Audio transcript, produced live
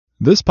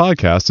This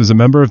podcast is a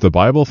member of the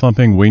Bible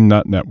Thumping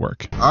Wingnut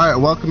Network. All right,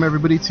 welcome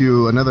everybody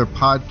to another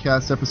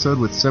podcast episode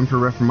with Semper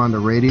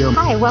Reformanda Radio.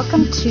 Hi,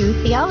 welcome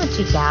to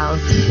Theology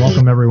Gals.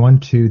 Welcome everyone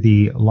to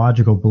the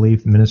Logical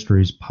Belief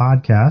Ministries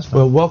podcast.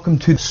 Well, welcome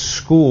to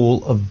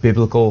School of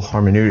Biblical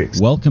Hermeneutics.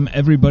 Welcome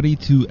everybody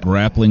to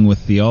Grappling with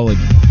Theology.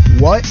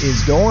 What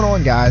is going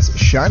on, guys?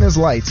 Shine as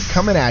lights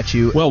coming at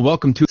you. Well,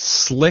 welcome to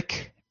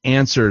Slick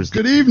Answers.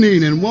 Good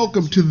evening and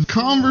welcome to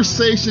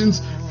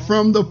Conversations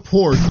from the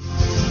Porch.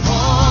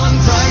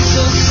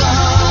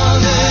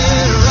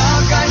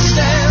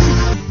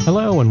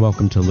 Hello and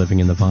welcome to Living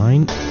in the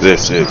Vine.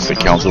 This is the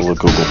Council of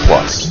Google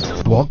Plus.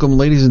 Welcome,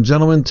 ladies and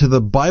gentlemen, to the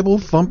Bible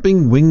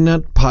Thumping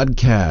Wingnut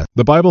Podcast.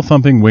 The Bible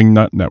Thumping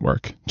Wingnut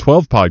Network.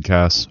 12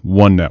 podcasts,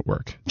 one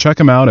network. Check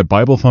them out at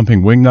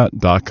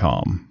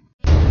BibleThumpingWingnut.com.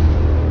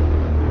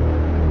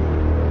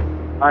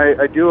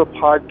 I do a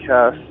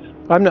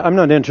podcast. I'm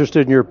not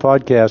interested in your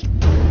podcast.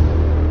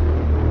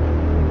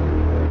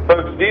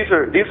 Folks, these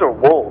are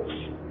wolves.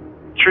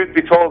 Truth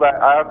be told,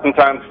 I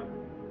oftentimes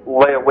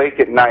lay awake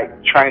at night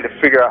trying to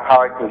figure out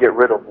how I can get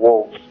rid of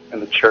wolves in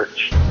the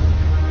church.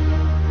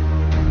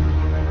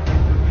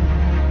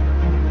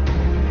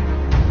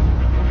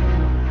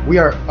 We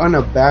are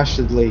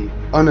unashamedly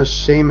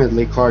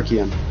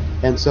Clarkian.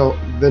 And so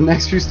the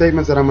next few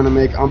statements that I'm going to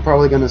make, I'm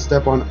probably going to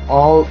step on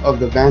all of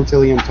the Van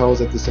Tillian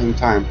toes at the same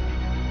time.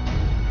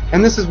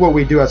 And this is what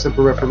we do at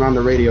Semper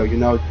Reformanda Radio. You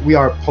know, we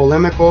are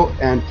polemical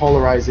and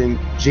polarizing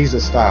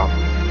Jesus style.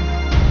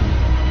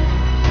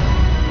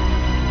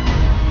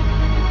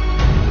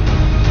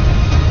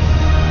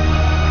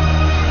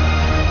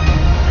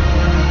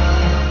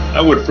 I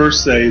would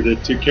first say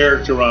that to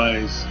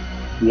characterize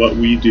what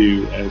we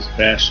do as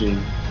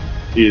bashing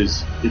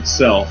is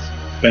itself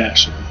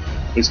bashing.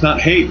 It's not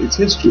hate, it's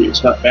history.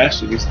 It's not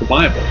bashing, it's the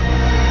Bible.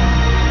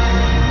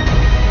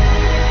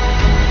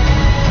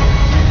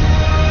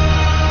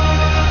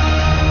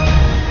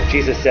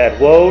 Jesus said,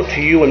 "Woe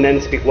to you when men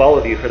speak well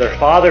of you, for their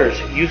fathers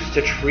used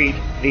to treat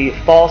the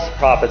false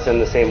prophets in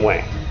the same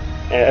way,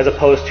 as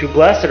opposed to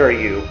blessed are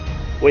you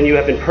when you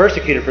have been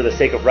persecuted for the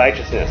sake of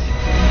righteousness."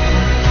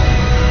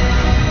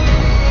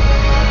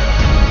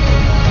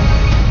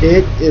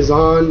 It is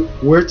on.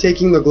 We're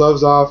taking the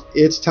gloves off.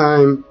 It's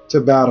time to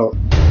battle.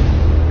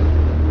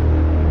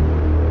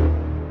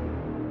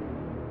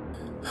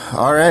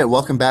 All right,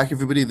 welcome back,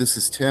 everybody. This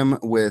is Tim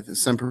with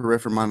Semper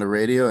Reformanda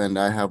Radio, and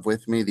I have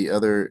with me the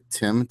other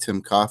Tim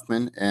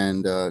Kaufman.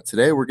 And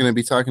today we're going to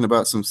be talking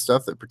about some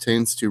stuff that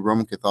pertains to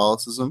Roman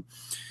Catholicism.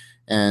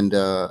 And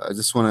I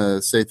just want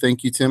to say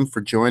thank you, Tim,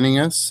 for joining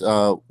us.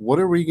 What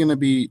are we going to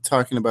be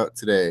talking about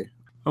today?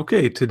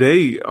 Okay,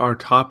 today our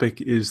topic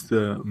is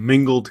the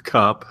mingled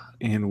cup,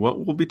 and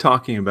what we'll be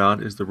talking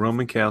about is the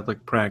Roman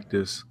Catholic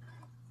practice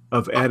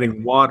of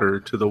adding water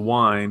to the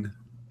wine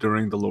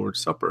during the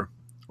Lord's Supper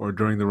or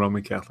during the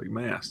Roman Catholic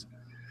Mass.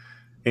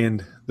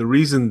 And the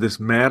reason this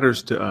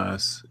matters to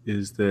us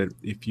is that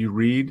if you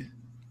read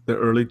the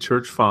early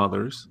church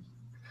fathers,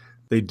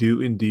 they do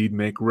indeed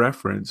make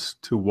reference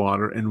to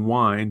water and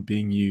wine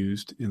being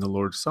used in the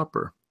Lord's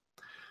Supper.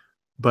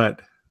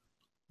 But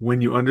when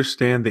you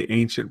understand the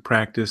ancient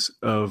practice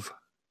of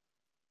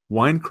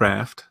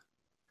winecraft,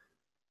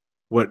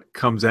 what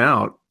comes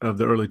out of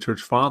the early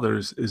church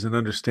fathers is an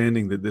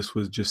understanding that this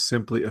was just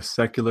simply a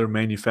secular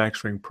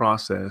manufacturing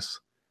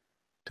process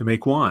to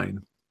make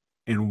wine.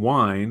 And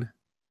wine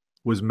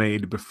was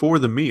made before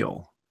the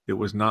meal. It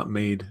was not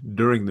made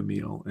during the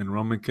meal. And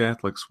Roman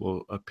Catholics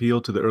will appeal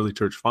to the early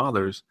church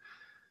fathers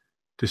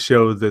to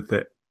show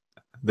that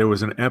there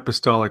was an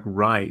apostolic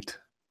rite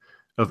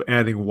of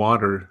adding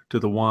water to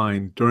the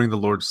wine during the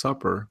Lord's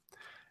Supper,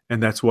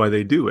 and that's why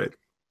they do it.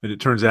 And it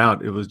turns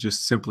out it was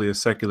just simply a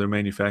secular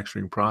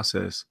manufacturing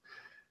process.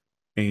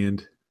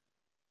 And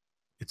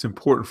it's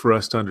important for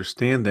us to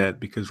understand that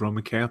because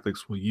Roman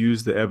Catholics will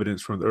use the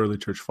evidence from the early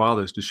church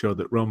fathers to show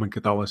that Roman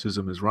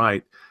Catholicism is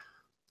right,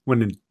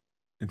 when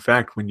in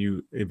fact, when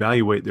you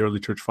evaluate the early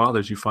church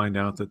fathers, you find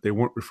out that they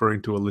weren't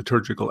referring to a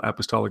liturgical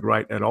apostolic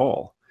rite at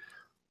all.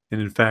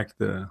 And in fact,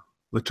 the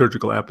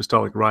liturgical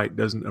apostolic rite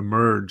doesn't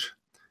emerge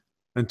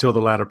until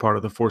the latter part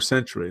of the 4th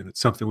century. And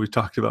it's something we've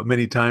talked about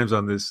many times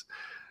on this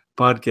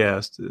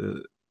podcast.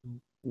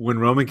 When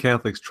Roman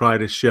Catholics try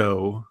to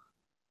show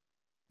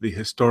the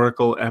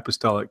historical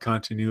apostolic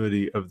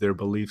continuity of their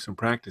beliefs and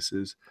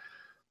practices,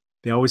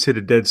 they always hit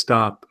a dead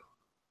stop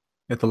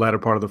at the latter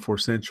part of the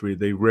 4th century.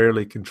 They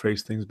rarely can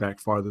trace things back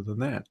farther than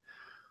that.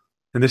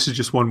 And this is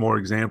just one more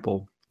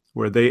example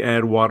where they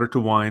add water to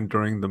wine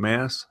during the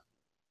Mass,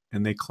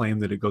 and they claim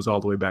that it goes all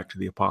the way back to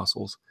the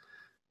apostles.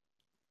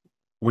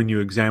 When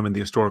you examine the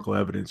historical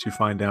evidence, you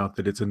find out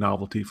that it's a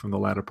novelty from the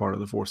latter part of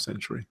the 4th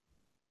century.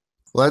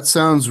 Well, that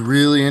sounds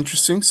really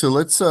interesting. So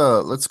let's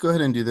go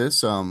ahead and do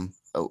this.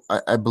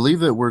 I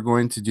believe that we're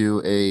going to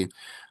do a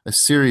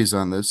series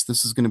on this.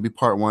 This is going to be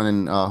part 1,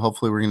 and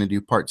hopefully we're going to do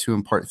part 2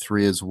 and part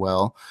 3 as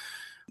well.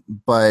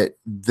 But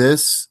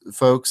this,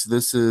 folks,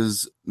 this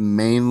is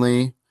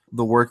mainly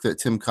the work that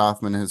Tim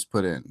Kaufman has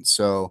put in.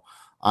 So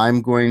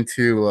I'm going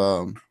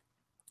to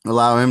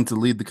allow him to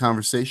lead the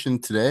conversation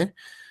today.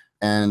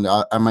 And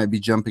I might be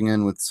jumping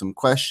in with some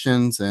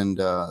questions and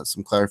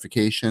some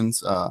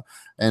clarifications.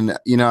 And,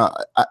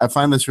 I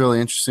find this really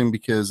interesting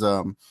because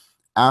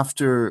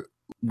after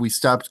we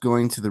stopped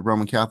going to the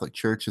Roman Catholic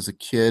Church as a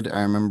kid,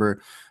 I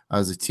remember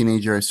as a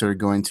teenager, I started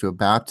going to a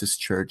Baptist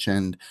church,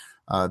 and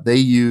they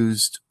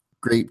used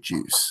grape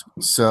juice.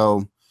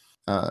 So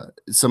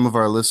some of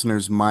our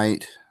listeners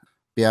might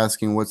be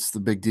asking, what's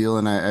the big deal?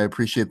 And I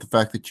appreciate the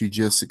fact that you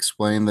just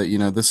explained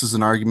that, this is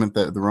an argument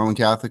that the Roman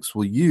Catholics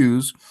will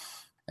use.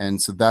 And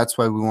so that's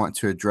why we want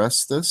to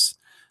address this.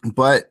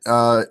 But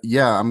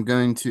I'm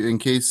going to, in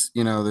case,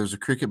 there's a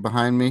cricket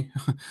behind me.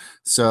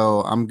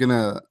 So I'm going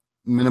to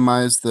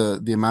minimize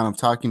the amount of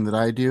talking that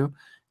I do.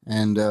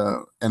 And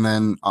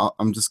then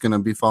I'm just going to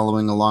be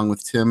following along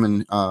with Tim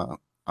and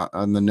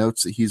on the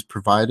notes that he's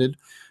provided.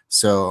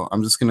 So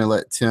I'm just going to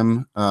let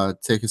Tim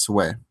take us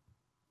away.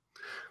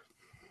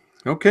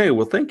 Okay.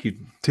 Well, thank you,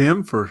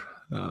 Tim, for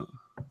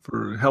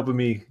helping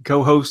me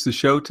co-host the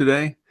show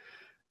today.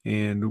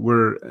 And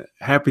we're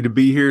happy to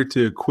be here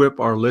to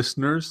equip our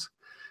listeners.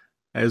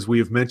 As we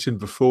have mentioned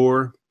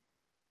before,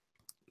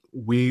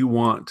 we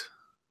want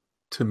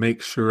to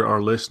make sure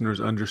our listeners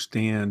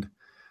understand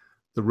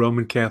the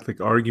Roman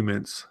Catholic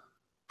arguments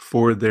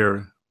for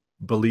their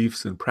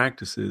beliefs and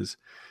practices.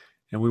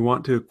 And we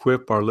want to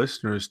equip our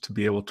listeners to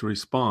be able to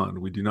respond.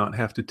 We do not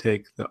have to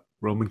take the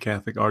Roman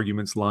Catholic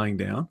arguments lying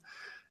down.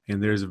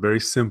 And there's a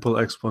very simple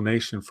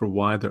explanation for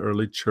why the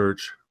early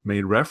church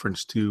made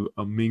reference to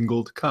a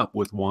mingled cup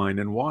with wine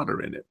and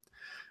water in it.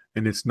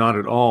 And it's not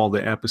at all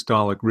the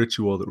apostolic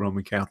ritual that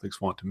Roman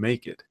Catholics want to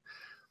make it.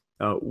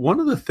 One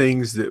of the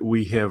things that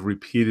we have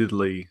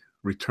repeatedly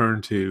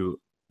returned to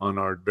on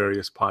our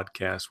various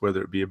podcasts,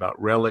 whether it be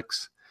about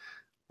relics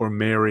or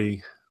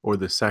Mary or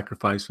the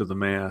sacrifice of the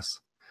Mass,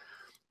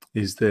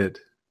 is that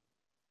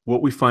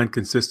what we find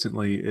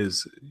consistently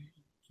is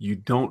you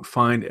don't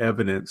find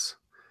evidence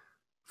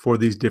for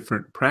these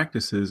different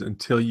practices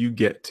until you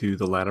get to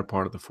the latter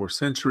part of the 4th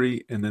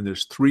century, and then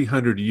there's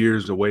 300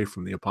 years away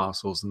from the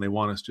apostles, and they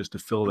want us just to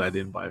fill that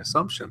in by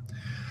assumption.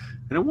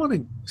 And I want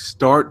to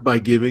start by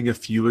giving a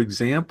few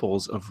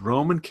examples of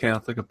Roman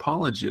Catholic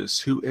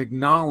apologists who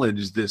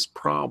acknowledge this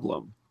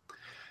problem.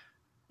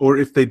 Or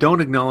if they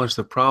don't acknowledge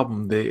the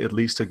problem, they at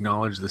least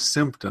acknowledge the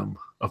symptom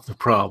of the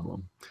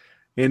problem.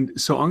 And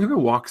so I'm going to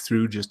walk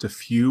through just a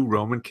few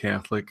Roman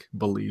Catholic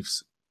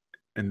beliefs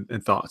and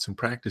thoughts and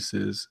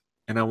practices.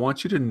 And I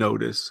want you to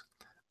notice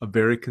a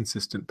very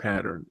consistent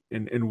pattern.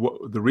 And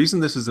the reason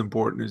this is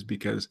important is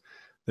because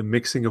the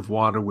mixing of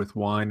water with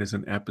wine as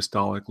an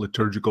apostolic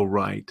liturgical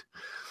rite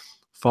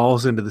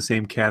falls into the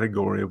same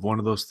category of one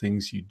of those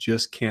things you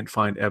just can't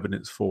find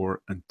evidence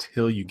for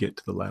until you get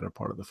to the latter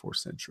part of the 4th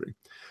century.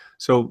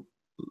 So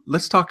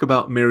let's talk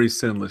about Mary's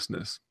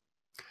sinlessness.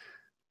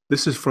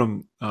 This is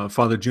from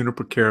Father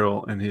Juniper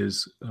Carroll and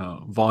his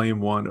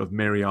Volume 1 of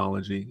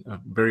Mariology, a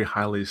very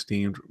highly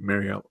esteemed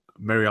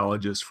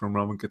Mariologist from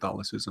Roman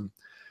Catholicism.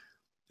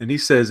 And he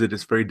says that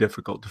it's very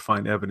difficult to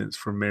find evidence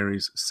for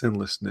Mary's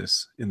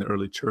sinlessness in the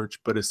early church,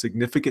 but a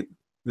significant,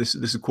 this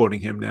is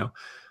quoting him now,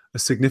 a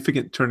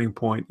significant turning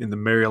point in the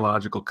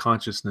Mariological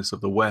consciousness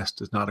of the West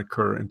does not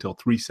occur until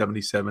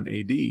 377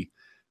 AD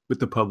with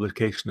the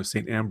publication of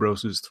St.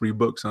 Ambrose's 3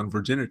 books on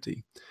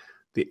virginity.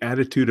 The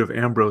attitude of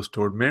Ambrose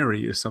toward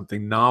Mary is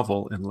something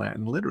novel in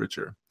Latin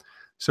literature.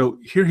 So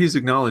here he's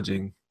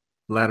acknowledging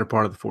the latter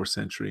part of the 4th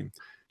century.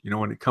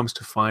 When it comes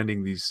to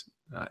finding these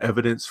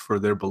evidence for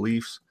their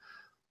beliefs,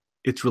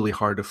 it's really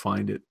hard to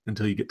find it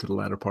until you get to the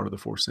latter part of the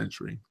 4th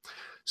century.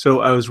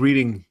 So I was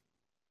reading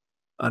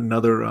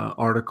another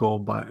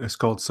article it's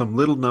called Some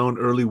Little Known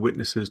Early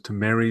Witnesses to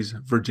Mary's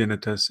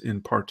Virginitas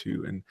in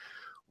Partu. And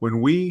when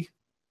we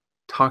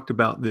talked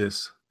about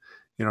this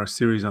in our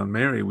series on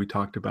Mary, we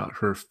talked about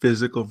her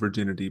physical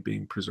virginity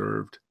being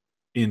preserved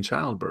in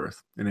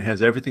childbirth. And it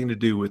has everything to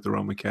do with the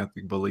Roman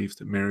Catholic belief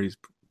that Mary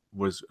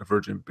was a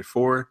virgin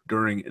before,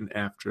 during, and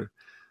after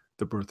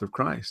the birth of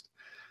Christ.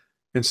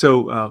 And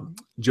so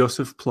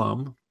Joseph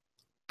Plumb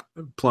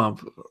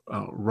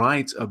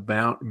writes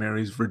about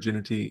Mary's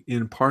virginity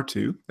in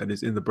Partu, that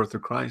is, in the birth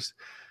of Christ.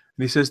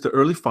 And he says the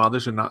early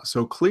fathers are not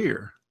so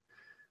clear.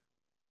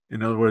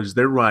 In other words,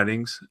 their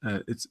writings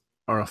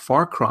are a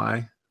far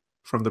cry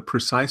from the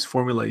precise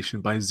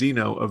formulation by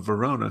Zeno of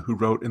Verona, who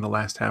wrote in the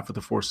last half of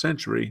the 4th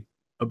century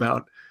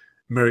about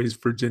Mary's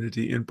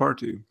virginity in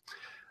Partu.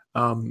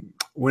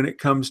 When it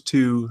comes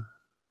to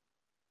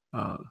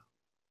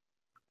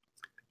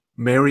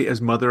Mary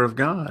as Mother of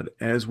God,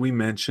 as we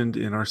mentioned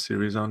in our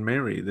series on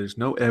Mary, there's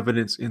no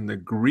evidence in the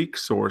Greek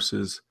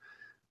sources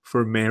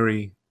for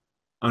Mary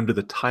under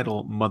the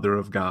title Mother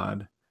of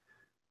God,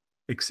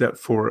 except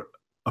for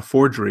a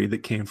forgery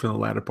that came from the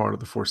latter part of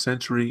the 4th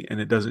century, and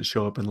it doesn't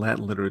show up in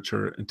Latin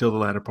literature until the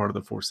latter part of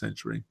the 4th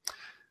century.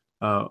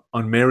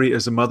 On Mary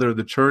as a Mother of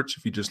the Church,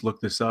 if you just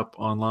look this up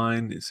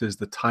online, it says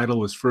the title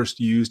was first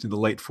used in the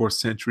late 4th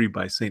century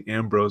by St.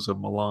 Ambrose of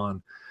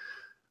Milan.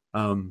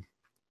 On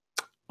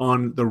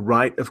on the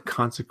rite of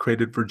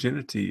consecrated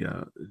virginity.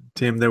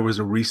 Tim, there was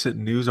a recent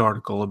news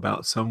article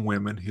about some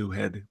women who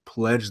had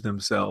pledged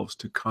themselves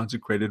to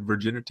consecrated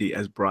virginity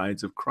as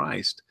brides of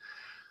Christ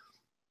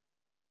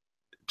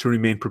to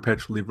remain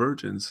perpetually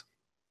virgins.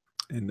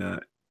 And I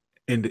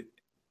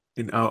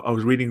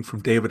was reading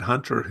from David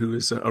Hunter, who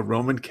is a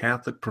Roman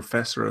Catholic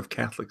professor of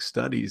Catholic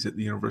studies at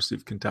the University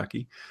of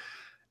Kentucky.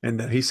 And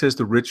he says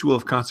the ritual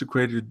of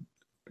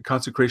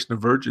consecration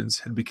of virgins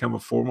had become a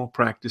formal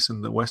practice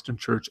in the Western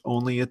Church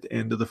only at the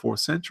end of the 4th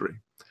century.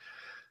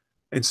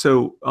 And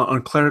so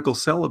on clerical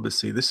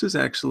celibacy, this is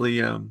actually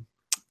a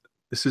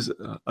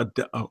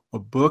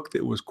book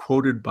that was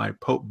quoted by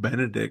Pope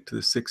Benedict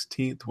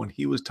XVI when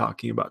he was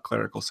talking about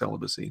clerical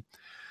celibacy.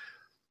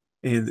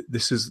 And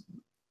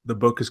the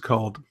book is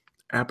called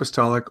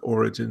Apostolic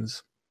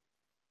Origins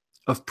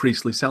of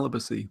Priestly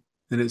Celibacy.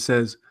 And it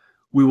says,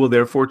 "We will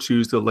therefore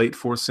choose the late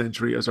 4th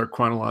century as our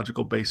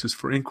chronological basis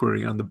for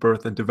inquiry on the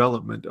birth and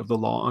development of the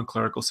law on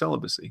clerical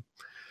celibacy."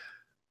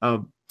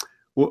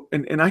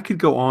 And I could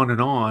go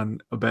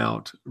on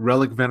about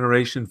relic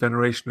veneration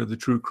of the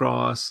true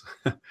cross.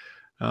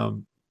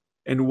 And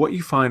what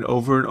you find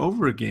over and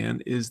over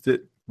again is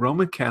that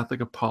Roman Catholic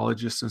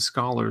apologists and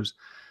scholars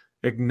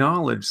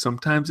acknowledge,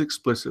 sometimes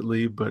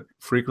explicitly, but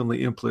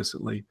frequently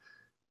implicitly,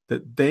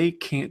 that they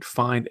can't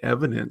find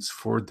evidence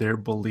for their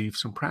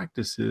beliefs and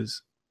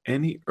practices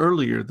any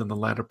earlier than the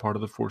latter part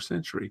of the 4th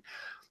century.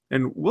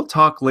 And we'll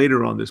talk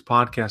later on this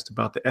podcast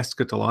about the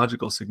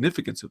eschatological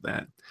significance of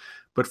that.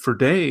 But for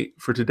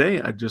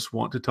today, I just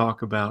want to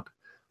talk about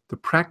the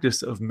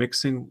practice of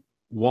mixing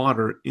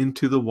water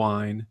into the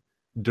wine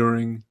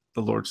during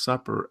the Lord's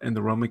Supper and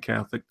the Roman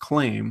Catholic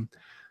claim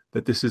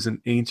that this is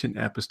an ancient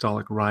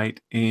apostolic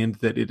rite and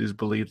that it is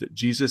believed that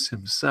Jesus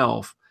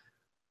himself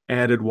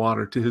added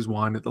water to his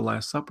wine at the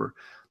Last Supper.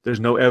 There's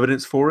no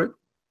evidence for it.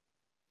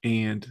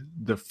 And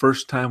the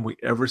first time we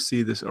ever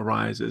see this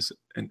arise as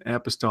an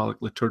apostolic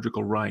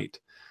liturgical rite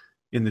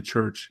in the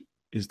church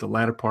is the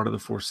latter part of the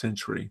 4th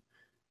century.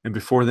 And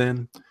before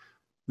then,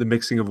 the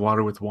mixing of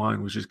water with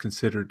wine was just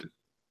considered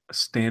a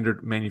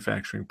standard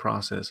manufacturing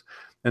process.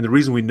 And the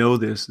reason we know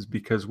this is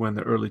because when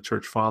the early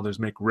church fathers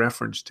make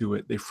reference to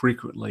it, they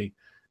frequently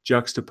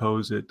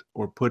juxtapose it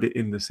or put it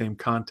in the same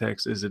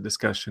context as a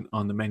discussion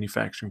on the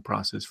manufacturing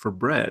process for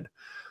bread.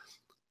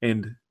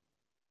 And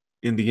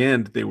in the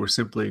end, they were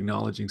simply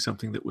acknowledging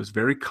something that was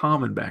very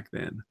common back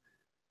then,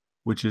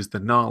 which is the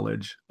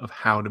knowledge of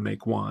how to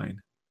make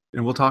wine.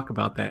 And we'll talk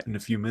about that in a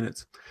few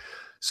minutes.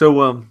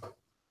 So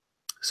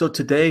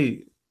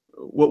today,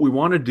 what we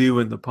want to do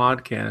in the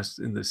podcast,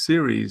 in the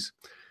series,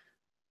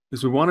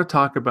 is we want to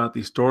talk about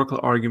the historical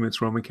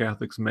arguments Roman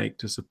Catholics make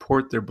to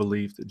support their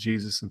belief that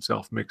Jesus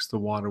himself mixed the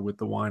water with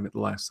the wine at the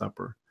Last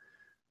Supper.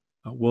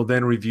 We'll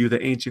then review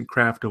the ancient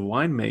craft of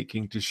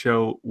winemaking to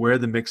show where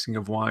the mixing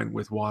of wine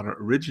with water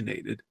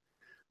originated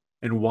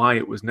and why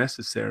it was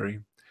necessary.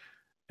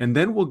 And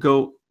then we'll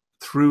go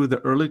through the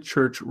early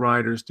church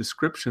writers'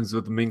 descriptions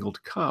of the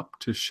mingled cup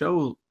to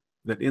show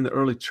that in the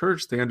early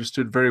church they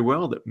understood very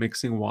well that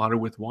mixing water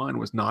with wine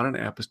was not an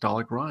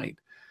apostolic rite,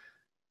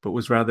 but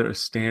was rather a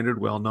standard,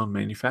 well-known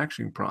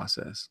manufacturing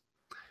process.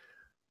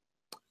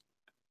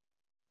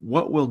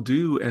 What we'll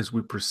do as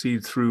we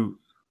proceed through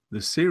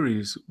the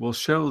series will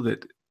show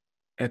that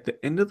at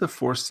the end of the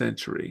 4th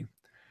century,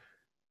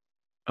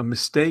 a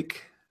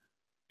mistake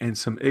and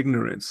some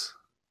ignorance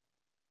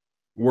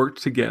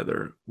worked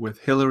together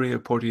with Hilary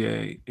of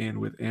Poitiers and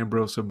with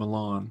Ambrose of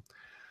Milan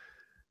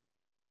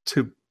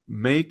to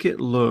make it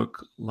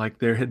look like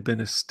there had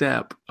been a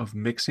step of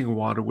mixing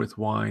water with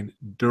wine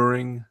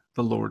during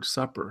the Lord's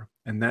Supper.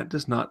 And that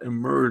does not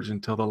emerge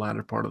until the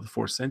latter part of the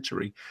 4th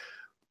century.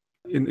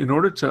 In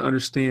order to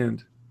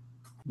understand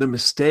the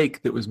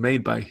mistake that was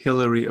made by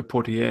Hilary of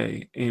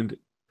Poitiers and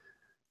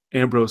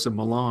Ambrose of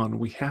Milan,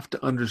 we have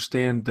to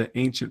understand the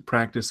ancient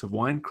practice of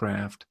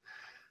winecraft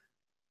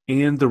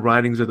and the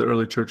writings of the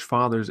early church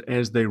fathers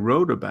as they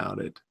wrote about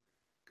it.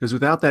 Because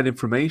without that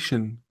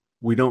information,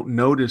 we don't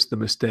notice the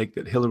mistake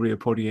that Hilary of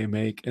Poitiers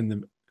made and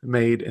the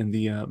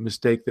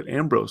mistake that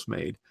Ambrose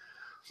made.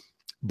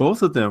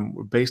 Both of them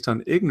were based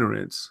on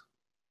ignorance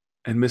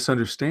and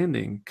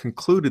misunderstanding,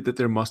 concluded that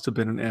there must have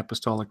been an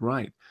apostolic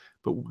rite.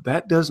 But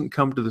that doesn't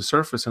come to the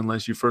surface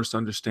unless you first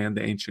understand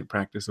the ancient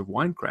practice of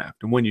winecraft.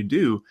 And when you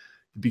do,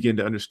 you begin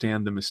to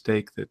understand the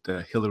mistake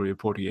that Hilary of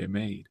Poitiers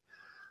made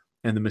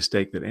and the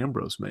mistake that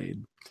Ambrose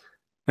made.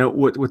 Now,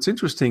 what's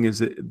interesting is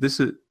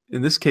that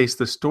in this case,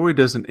 the story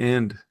doesn't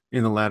end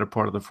in the latter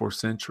part of the 4th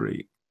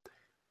century.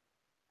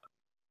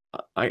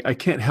 I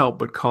can't help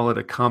but call it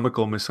a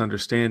comical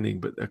misunderstanding,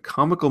 but a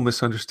comical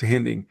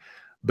misunderstanding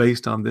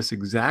based on this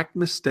exact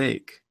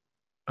mistake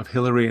of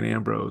Hilary and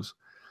Ambrose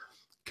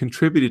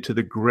contributed to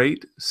the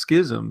great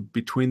schism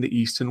between the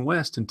East and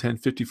West in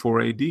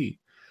 1054 AD.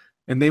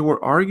 And they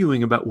were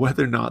arguing about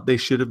whether or not they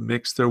should have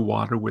mixed their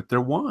water with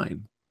their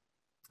wine.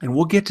 And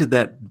we'll get to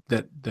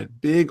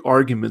that big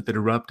argument that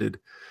erupted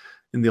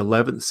in the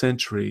 11th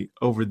century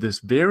over this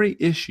very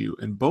issue.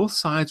 And both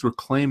sides were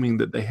claiming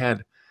that they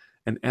had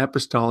an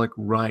apostolic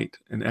rite,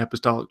 an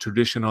apostolic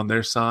tradition on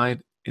their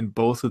side, and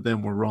both of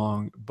them were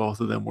wrong. Both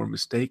of them were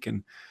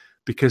mistaken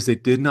because they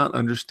did not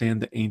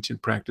understand the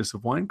ancient practice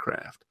of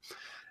winecraft.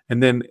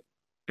 And then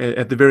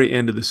at the very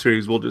end of the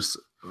series, we'll just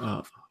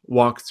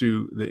walk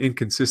through the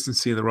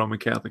inconsistency of the Roman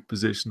Catholic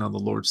position on the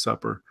Lord's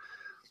Supper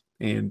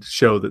and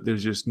show that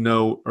there's just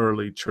no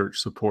early church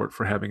support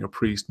for having a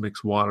priest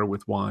mix water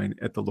with wine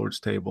at the Lord's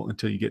table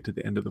until you get to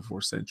the end of the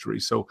 4th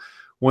century. So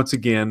once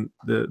again,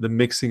 the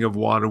mixing of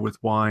water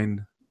with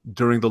wine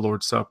during the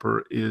Lord's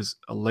Supper is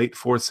a late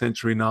 4th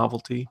century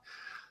novelty.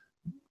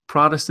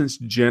 Protestants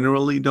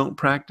generally don't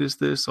practice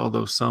this,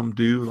 although some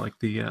do, like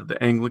the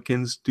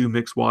Anglicans do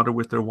mix water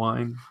with their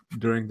wine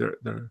during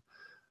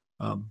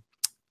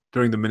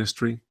during the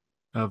ministry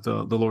of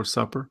the Lord's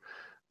Supper.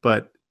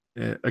 But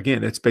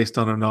again, it's based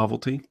on a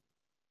novelty.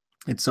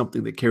 It's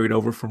something that carried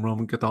over from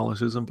Roman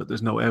Catholicism, but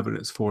there's no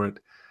evidence for it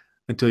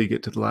until you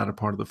get to the latter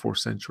part of the 4th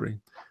century.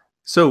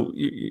 So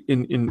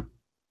in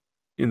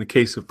the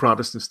case of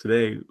Protestants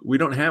today, we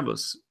don't have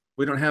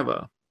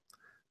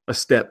a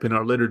step in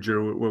our liturgy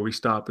where we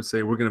stop and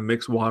say we're going to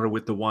mix water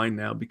with the wine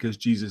now because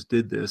Jesus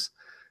did this.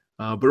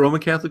 But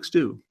Roman Catholics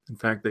do. In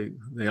fact,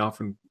 they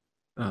often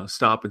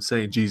stop and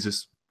say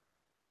Jesus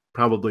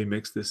probably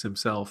mixed this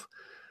himself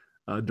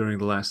during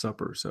the Last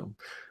Supper.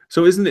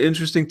 So isn't it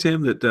interesting,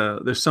 Tim, that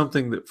there's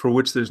something that for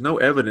which there's no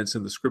evidence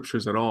in the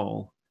Scriptures at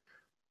all?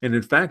 And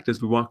in fact,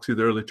 as we walk through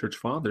the early church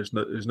fathers,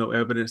 there's no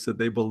evidence that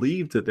they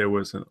believed that there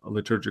was a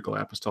liturgical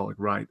apostolic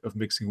rite of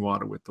mixing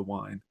water with the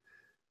wine.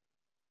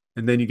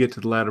 And then you get to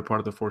the latter part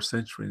of the 4th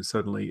century, and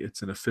suddenly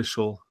it's an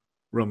official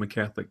Roman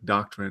Catholic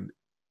doctrine.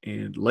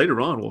 And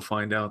later on, we'll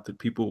find out that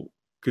people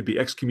could be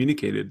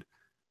excommunicated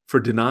for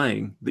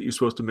denying that you're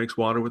supposed to mix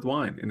water with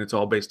wine. And it's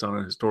all based on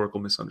a historical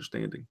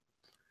misunderstanding.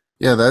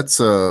 Yeah, that's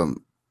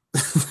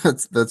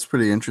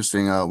pretty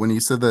interesting. When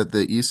you said that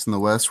the East and the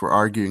West were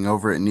arguing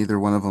over it and neither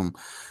one of them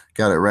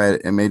got it right,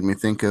 it made me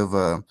think of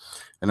an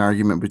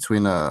argument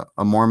between a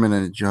Mormon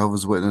and a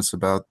Jehovah's Witness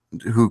about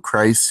who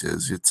Christ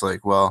is. It's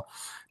like, well,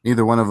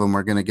 neither one of them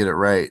are going to get it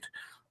right.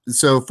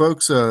 So,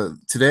 folks,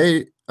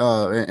 today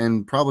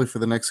and probably for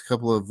the next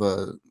couple of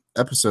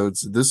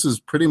episodes, this is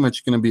pretty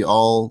much going to be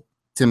all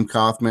Tim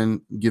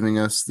Kaufman giving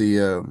us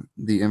the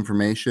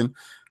information.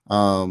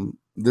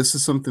 This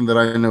is something that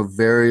I know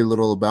very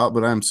little about,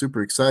 but I'm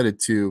super excited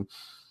to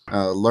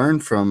learn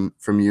from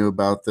you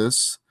about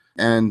this.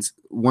 And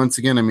once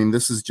again, I mean,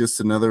 this is just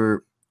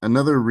another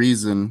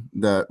reason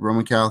that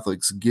Roman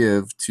Catholics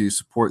give to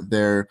support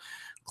their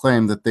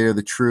claim that they are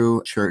the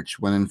true church,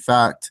 when in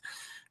fact,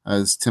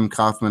 as Tim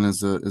Kaufman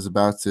is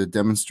about to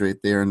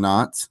demonstrate, they are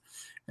not.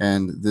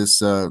 And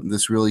this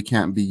really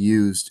can't be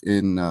used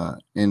in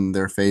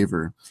their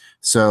favor.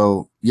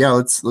 So yeah,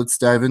 let's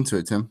dive into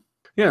it, Tim.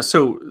 Yeah,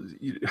 so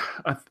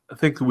I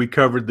think we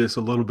covered this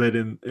a little bit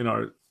in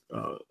our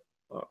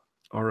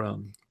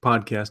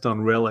podcast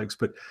on relics,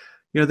 but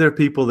there are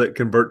people that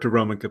convert to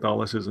Roman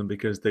Catholicism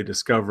because they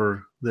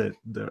discover that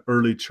the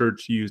early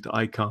church used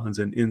icons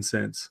and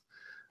incense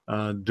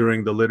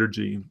during the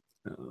liturgy.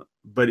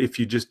 But if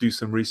you just do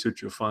some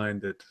research, you'll find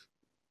that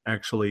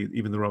actually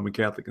even the Roman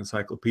Catholic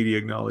Encyclopedia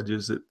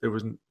acknowledges that there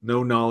was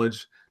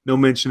no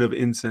mention of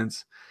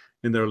incense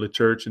in the early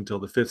church until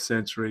the 5th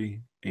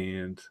century,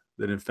 and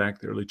that in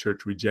fact the early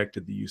church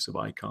rejected the use of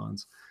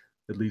icons,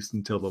 at least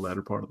until the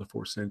latter part of the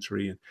 4th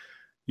century. And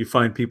you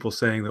find people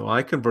saying that, well,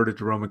 I converted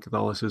to Roman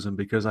Catholicism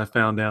because I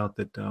found out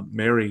that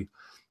Mary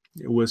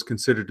was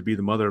considered to be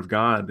the mother of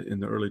God in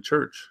the early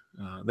church.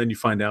 Then you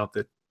find out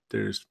that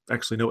there's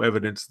actually no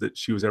evidence that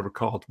she was ever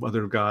called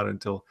Mother of God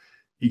until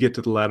you get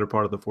to the latter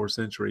part of the 4th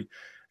century.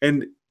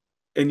 And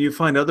you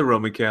find other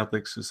Roman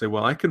Catholics who say,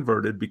 well, I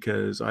converted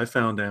because I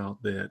found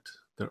out that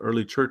the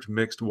early church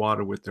mixed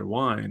water with their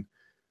wine,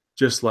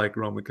 just like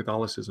Roman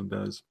Catholicism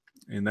does.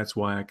 And that's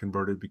why I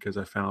converted, because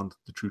I found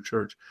the true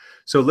church.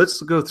 So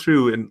let's go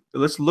through and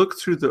let's look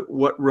through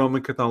what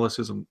Roman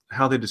Catholicism,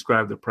 how they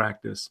describe the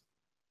practice.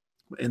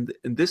 And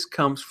this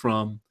comes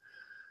from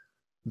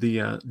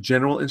the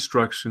general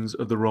instructions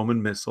of the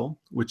Roman Missal,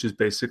 which is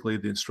basically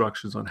the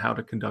instructions on how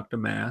to conduct a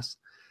Mass.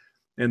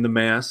 And the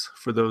Mass,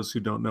 for those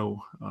who don't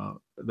know,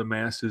 the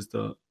Mass is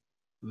the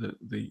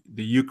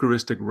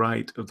Eucharistic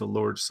rite of the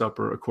Lord's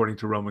Supper according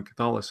to Roman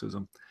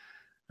Catholicism.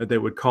 They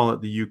would call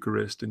it the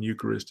Eucharist, and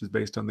Eucharist is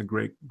based on the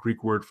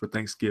Greek word for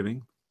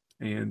thanksgiving.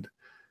 And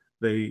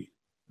they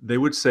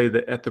would say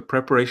that at the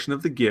preparation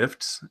of the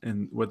gifts,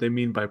 and what they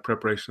mean by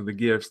preparation of the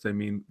gifts, they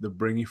mean the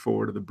bringing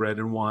forward of the bread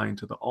and wine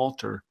to the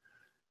altar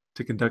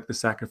to conduct the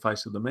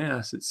sacrifice of the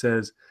Mass. It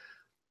says,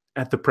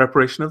 at the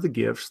preparation of the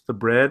gifts, the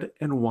bread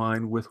and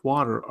wine with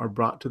water are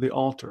brought to the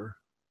altar,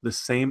 the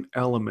same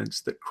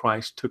elements that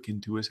Christ took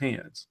into his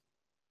hands.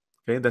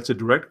 Okay, that's a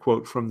direct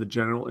quote from the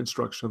general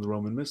instruction of the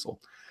Roman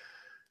Missal.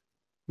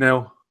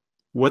 Now,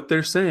 what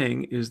they're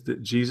saying is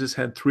that Jesus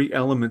had 3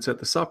 elements at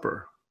the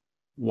supper: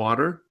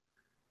 water,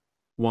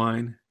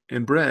 wine,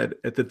 and bread,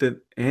 and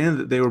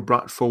that they were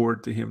brought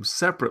forward to him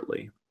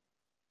separately.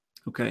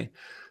 Okay,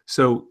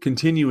 So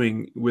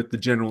continuing with the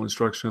general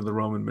instruction of the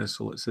Roman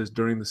Missal, it says,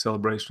 during the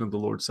celebration of the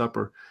Lord's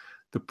Supper,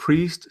 the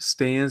priest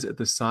stands at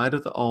the side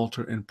of the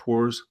altar and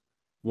pours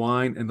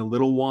wine and a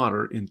little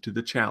water into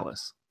the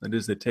chalice. That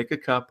is, they take a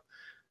cup,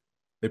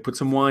 they put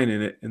some wine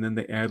in it, and then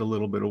they add a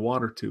little bit of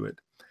water to it,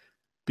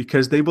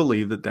 because they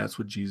believe that that's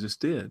what Jesus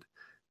did.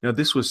 Now,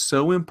 this was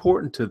so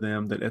important to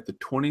them that at the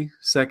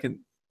 22nd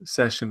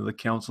session of the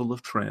Council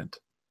of Trent,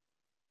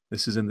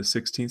 this is in the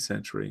 16th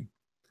century,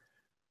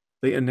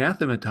 they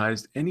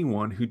anathematized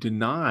anyone who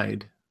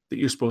denied that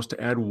you're supposed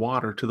to add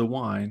water to the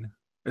wine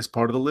as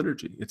part of the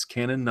liturgy. It's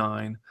Canon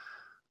 9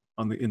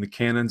 in the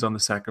canons on the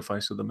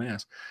sacrifice of the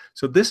Mass.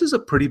 So this is a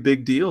pretty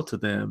big deal to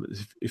them.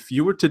 If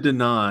you were to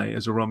deny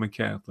as a Roman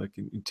Catholic,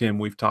 and Tim,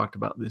 we've talked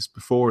about this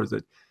before, is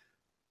that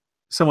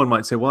someone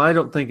might say, well, I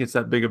don't think it's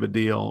that big of a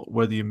deal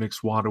whether you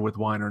mix water with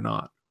wine or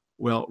not.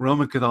 Well,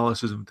 Roman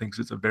Catholicism thinks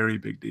it's a very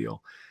big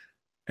deal.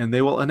 And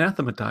they will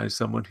anathematize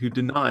someone who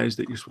denies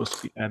that you're supposed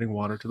to be adding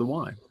water to the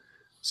wine.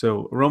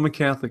 So a Roman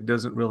Catholic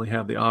doesn't really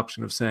have the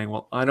option of saying,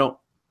 well, I don't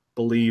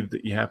believe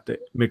that you have to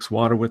mix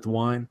water with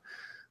wine.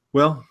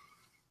 Well,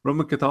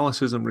 Roman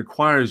Catholicism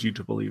requires you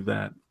to believe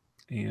that.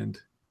 And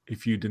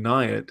if you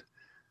deny it,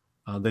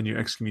 then you're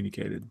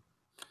excommunicated.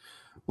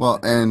 Well,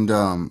 and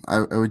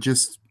I would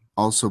just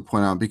also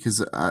point out,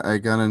 because I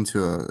got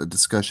into a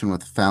discussion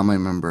with a family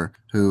member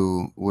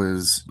who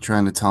was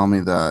trying to tell me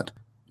that,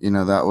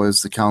 that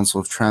was the Council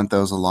of Trent, that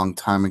was a long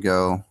time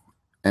ago,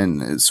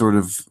 and it's sort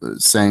of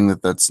saying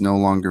that that's no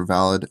longer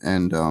valid.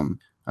 And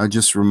I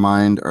just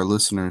remind our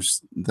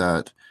listeners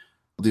that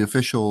the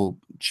official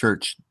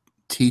church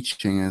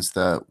teaching is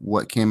that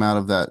what came out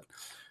of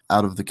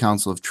the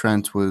Council of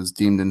Trent was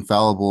deemed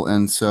infallible,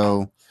 and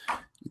so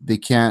they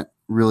can't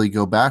really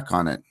go back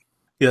on it.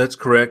 Yeah, that's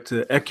correct.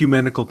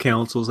 Ecumenical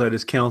councils, that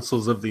is,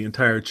 councils of the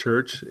entire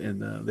church,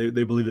 and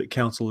they believe that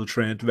Council of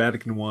Trent,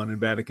 Vatican I, and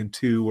Vatican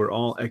II were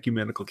all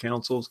ecumenical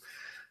councils,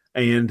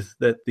 and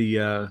that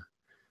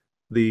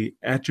the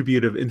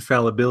attribute of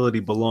infallibility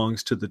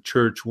belongs to the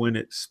church when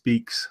it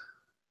speaks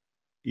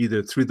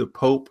either through the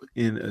Pope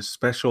in a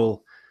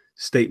special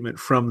statement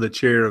from the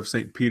chair of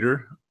St.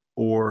 Peter,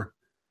 or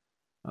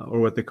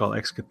what they call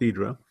ex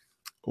cathedra,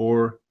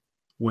 or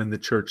when the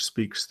church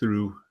speaks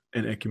through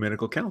an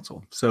ecumenical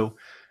council. So,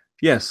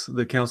 yes,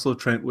 the Council of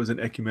Trent was an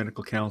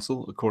ecumenical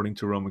council according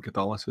to Roman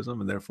Catholicism,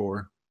 and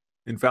therefore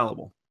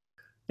infallible.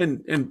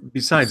 And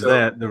besides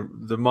that,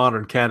 the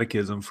modern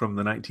catechism from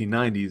the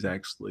 1990s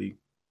actually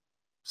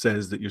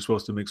says that you're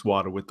supposed to mix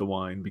water with the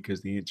wine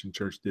because the ancient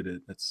church did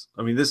it.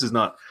 This is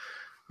not,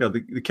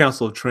 the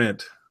Council of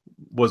Trent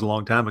was a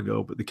long time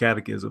ago, but the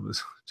catechism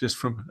is just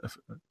from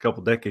a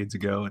couple decades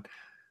ago, and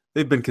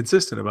they've been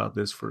consistent about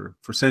this for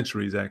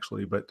centuries,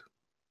 actually, but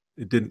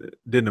it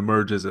didn't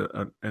emerge as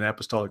an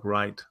apostolic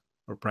rite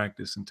or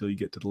practice until you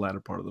get to the latter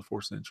part of the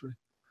 4th century.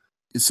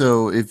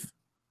 So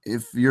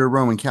if you're a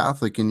Roman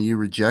Catholic and you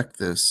reject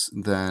this,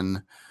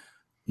 then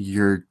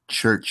your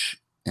church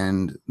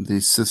and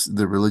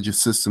the religious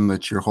system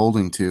that you're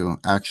holding to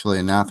actually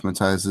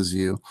anathematizes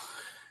you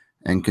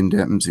and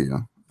condemns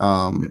you.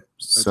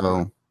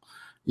 So,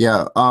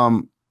 yeah.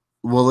 Well,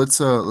 let's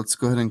go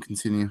ahead and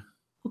continue.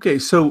 Okay,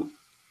 so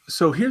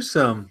here's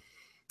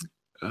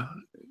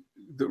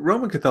the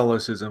Roman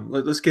Catholicism.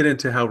 Let's get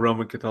into how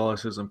Roman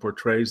Catholicism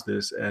portrays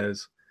this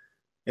as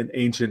an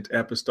ancient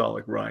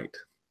apostolic rite.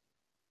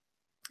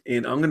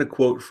 And I'm going to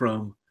quote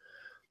from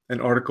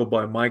an article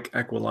by Mike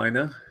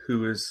Aquilina,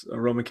 who is a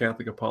Roman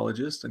Catholic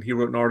apologist, and he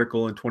wrote an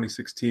article in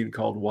 2016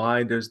 called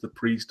 "Why Does the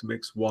Priest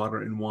Mix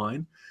Water and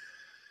Wine?"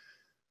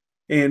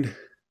 And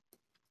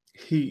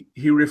he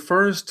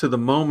refers to the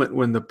moment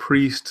when the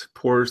priest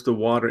pours the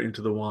water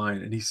into the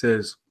wine, and he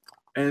says,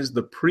 as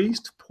the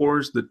priest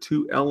pours the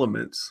two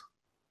elements,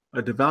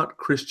 a devout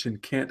Christian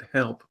can't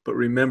help but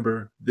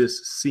remember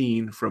this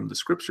scene from the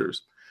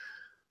scriptures.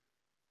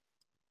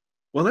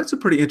 Well, that's a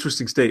pretty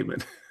interesting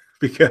statement,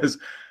 because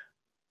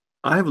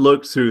I've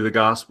looked through the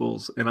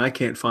Gospels and I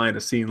can't find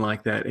a scene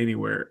like that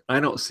anywhere. I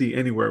don't see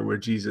anywhere where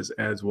Jesus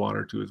adds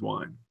water to his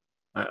wine.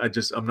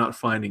 I'm not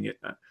finding it.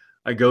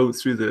 I go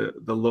through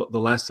the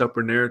Last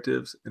Supper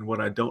narratives, and what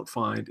I don't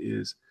find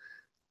is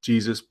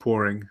Jesus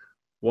pouring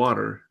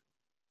water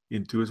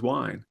into his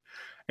wine.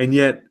 And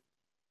yet,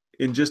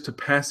 in just a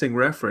passing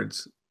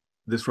reference,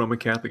 this Roman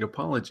Catholic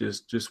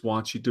apologist just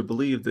wants you to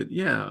believe that,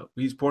 yeah,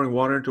 he's pouring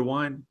water into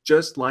wine,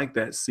 just like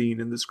that scene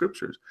in the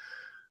scriptures.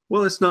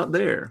 Well, it's not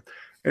there.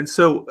 And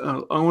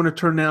so I want to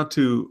turn now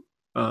to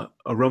a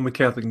Roman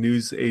Catholic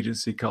news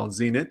agency called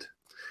Zenit.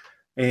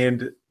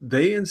 And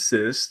they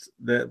insist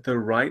that the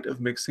rite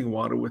of mixing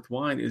water with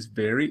wine is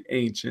very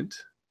ancient.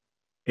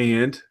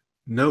 And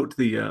note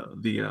the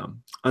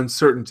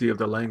uncertainty of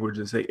the language.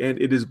 They say,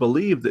 and it is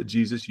believed that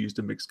Jesus used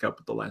a mixed cup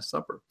at the Last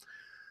Supper.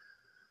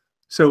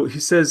 So he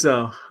says,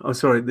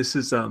 this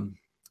is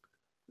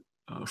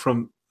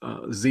from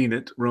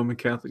Zenit, Roman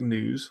Catholic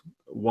News,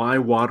 Why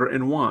Water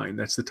and Wine?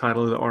 That's the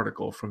title of the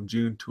article from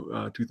June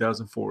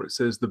 2004. It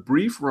says, the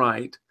brief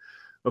rite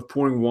of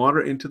pouring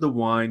water into the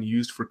wine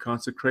used for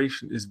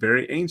consecration is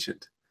very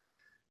ancient.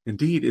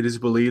 Indeed, it is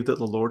believed that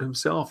the Lord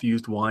himself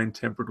used wine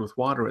tempered with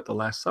water at the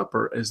Last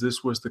Supper, as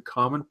this was the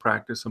common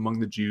practice among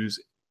the Jews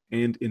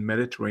and in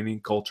Mediterranean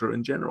culture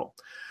in general.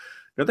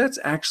 Now, that's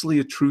actually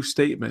a true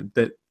statement,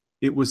 that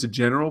it was a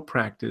general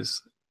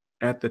practice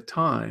at the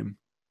time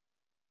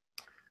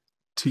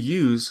to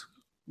use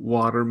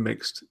water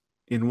mixed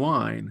in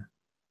wine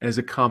as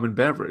a common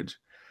beverage.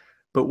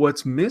 But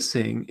what's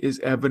missing is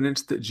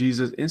evidence that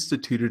Jesus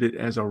instituted it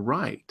as a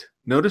rite.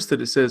 Notice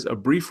that it says a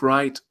brief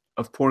rite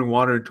of pouring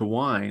water into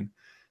wine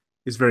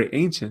is very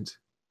ancient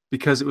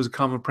because it was a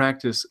common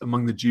practice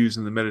among the Jews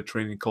and the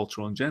Mediterranean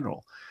culture in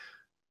general.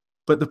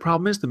 But the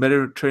problem is the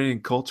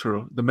Mediterranean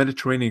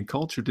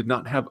culture did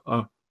not have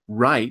a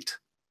rite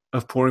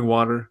of pouring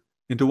water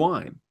into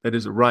wine. That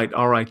is a rite,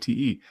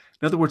 R-I-T-E.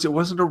 In other words, it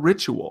wasn't a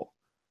ritual.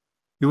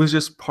 It was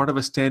just part of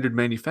a standard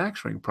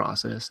manufacturing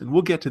process, and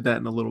we'll get to that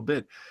in a little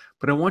bit.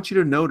 But I want you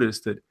to notice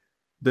that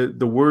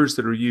the words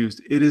that are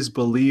used, it is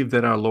believed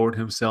that our Lord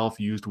himself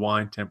used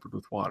wine tempered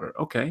with water.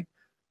 Okay,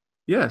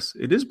 yes,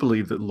 it is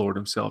believed that the Lord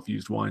himself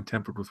used wine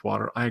tempered with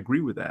water. I agree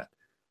with that.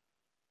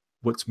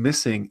 What's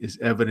missing is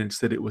evidence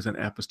that it was an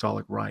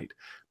apostolic rite.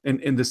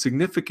 And the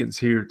significance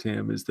here,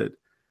 Tim, is that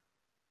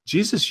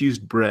Jesus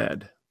used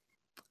bread,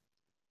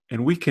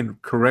 and we can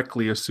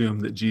correctly assume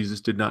that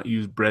Jesus did not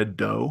use bread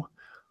dough,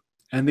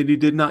 and that he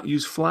did not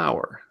use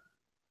flour,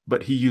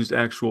 but he used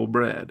actual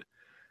bread.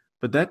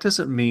 But that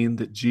doesn't mean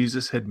that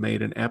Jesus had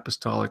made an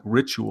apostolic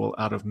ritual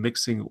out of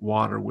mixing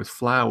water with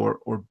flour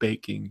or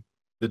baking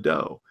the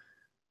dough.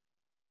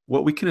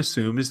 What we can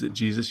assume is that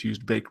Jesus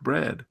used baked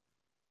bread,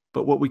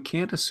 but what we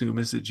can't assume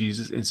is that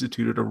Jesus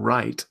instituted a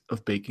rite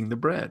of baking the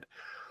bread.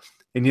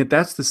 And yet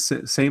that's the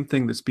same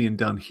thing that's being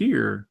done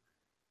here,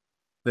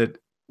 that,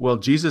 well,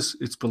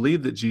 it's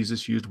believed that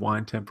Jesus used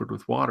wine tempered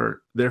with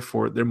water,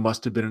 therefore there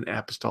must have been an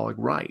apostolic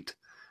rite.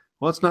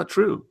 Well, it's not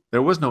true.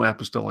 There was no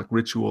apostolic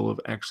ritual of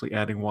actually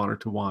adding water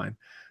to wine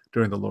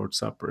during the Lord's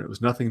Supper. It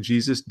was nothing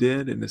Jesus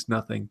did, and it's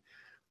nothing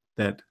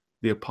that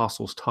the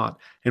apostles taught.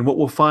 And what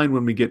we'll find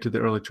when we get to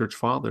the early church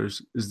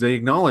fathers is they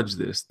acknowledge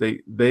this.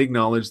 They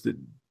acknowledge that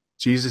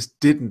Jesus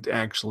didn't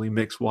actually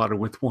mix water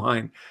with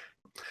wine.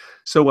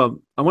 So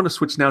I want to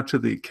switch now to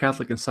the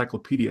Catholic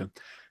Encyclopedia.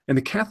 And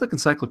the Catholic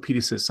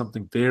Encyclopedia says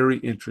something very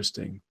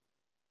interesting.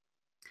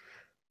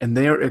 And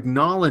they are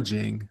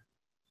acknowledging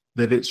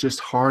that it's just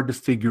hard to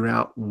figure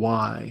out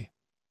why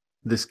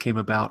this came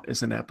about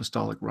as an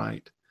apostolic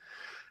rite.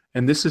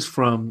 And this is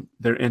from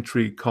their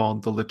entry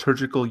called The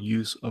Liturgical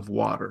Use of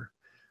Water.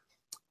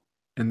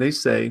 And they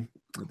say,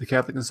 the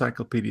Catholic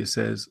Encyclopedia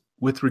says,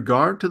 with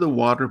regard to the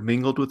water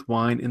mingled with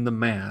wine in the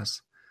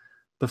Mass,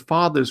 the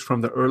fathers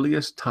from the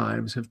earliest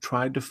times have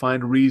tried to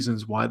find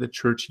reasons why the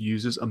Church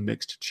uses a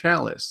mixed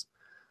chalice,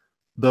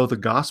 though the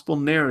gospel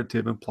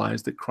narrative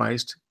implies that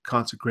Christ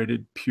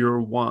consecrated pure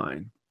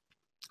wine.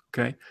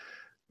 Okay,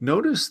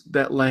 notice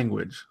that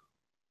language.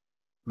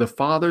 The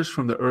fathers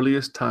from the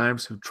earliest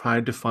times have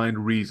tried to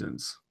find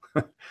reasons.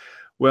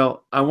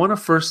 Well, I want to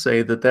first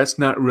say that that's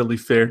not really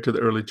fair to the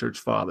early church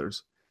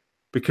fathers,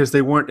 because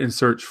they weren't in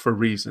search for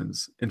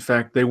reasons. In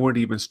fact, they weren't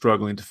even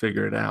struggling to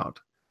figure it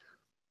out.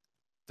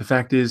 The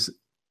fact is,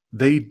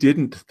 they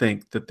didn't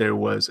think that there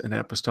was an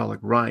apostolic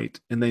rite,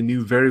 and they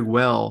knew very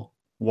well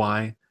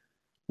why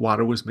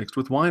water was mixed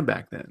with wine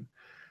back then.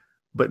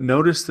 But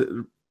notice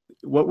that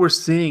what we're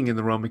seeing in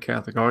the Roman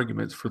Catholic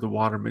arguments for the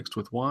water mixed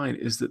with wine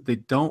is that they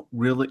don't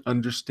really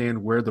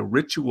understand where the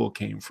ritual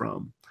came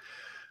from.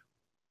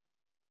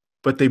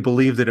 But they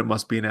believe that it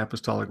must be an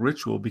apostolic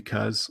ritual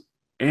because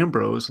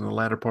Ambrose, in the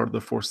latter part of the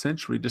 4th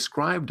century,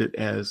 described it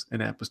as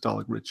an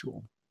apostolic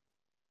ritual.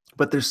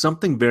 But there's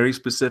something very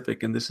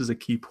specific, and this is a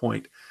key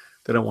point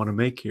that I want to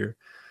make here,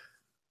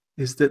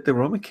 is that the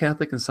Roman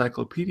Catholic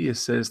Encyclopedia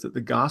says that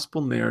the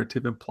gospel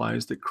narrative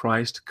implies that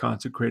Christ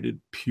consecrated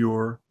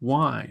pure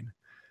wine.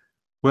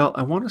 Well,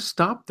 I want to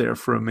stop there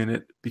for a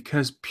minute,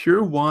 because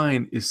pure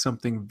wine is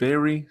something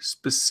very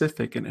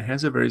specific, and it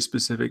has a very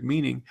specific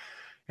meaning.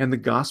 And the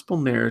gospel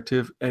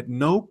narrative at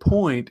no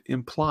point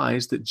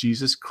implies that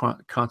Jesus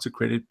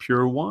consecrated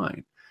pure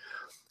wine.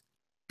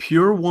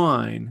 Pure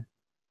wine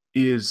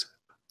is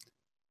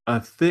a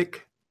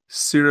thick,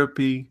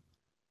 syrupy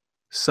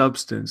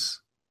substance.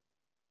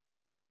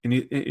 And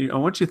I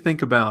want you to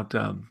think about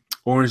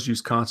orange juice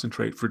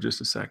concentrate for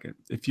just a second.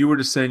 If you were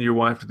to send your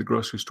wife to the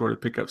grocery store to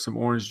pick up some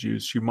orange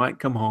juice, she might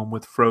come home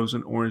with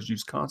frozen orange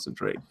juice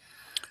concentrate.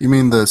 You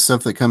mean the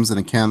stuff that comes in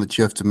a can that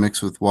you have to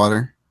mix with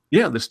water?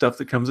 Yeah, the stuff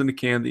that comes in a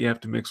can that you have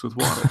to mix with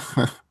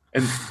water.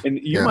 and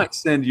you might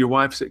send your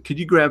wife, say, could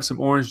you grab some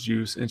orange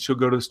juice? And she'll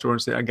go to the store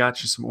and say, I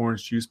got you some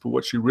orange juice. But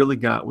what she really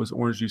got was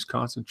orange juice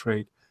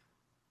concentrate.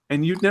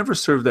 And you'd never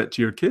serve that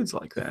to your kids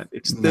like that.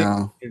 It's thick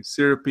and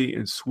syrupy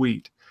and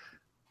sweet.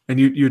 And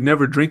you'd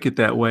never drink it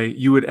that way.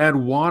 You would add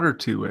water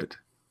to it.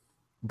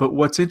 But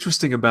what's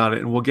interesting about it,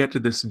 and we'll get to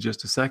this in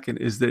just a second,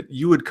 is that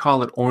you would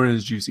call it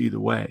orange juice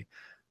either way.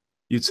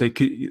 You'd say,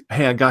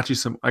 hey, I got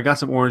some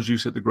orange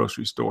juice at the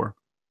grocery store.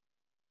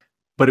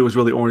 But it was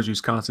really orange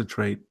juice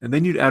concentrate. And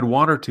then you'd add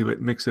water to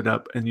it, mix it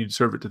up, and you'd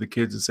serve it to the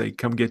kids and say,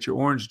 come get your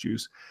orange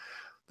juice.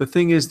 the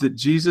thing is that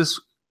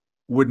Jesus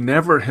would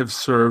never have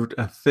served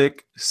a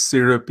thick,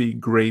 syrupy,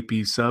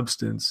 grapey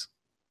substance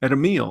at a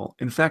meal.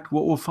 In fact,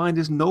 what we'll find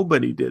is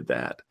nobody did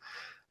that.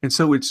 And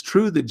so it's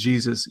true that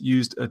Jesus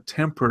used a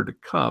tempered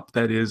cup,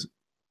 that is,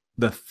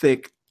 the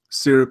thick,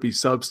 syrupy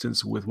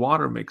substance with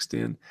water mixed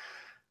in.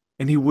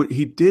 And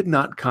he did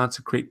not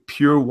consecrate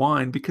pure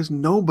wine because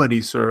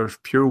nobody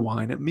served pure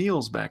wine at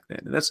meals back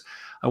then. And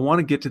I want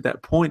to get to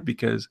that point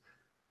because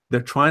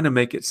they're trying to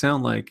make it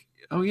sound like,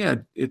 oh yeah,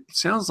 it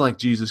sounds like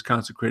Jesus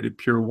consecrated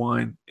pure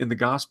wine in the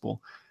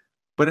gospel,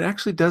 but it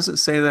actually doesn't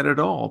say that at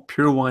all.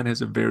 Pure wine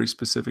has a very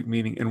specific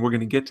meaning, and we're going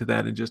to get to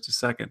that in just a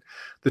second.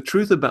 The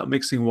truth about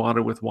mixing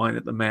water with wine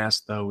at the Mass,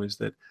 though, is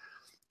that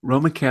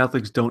Roman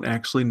Catholics don't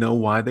actually know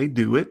why they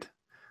do it.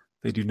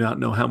 They do not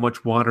know how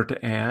much water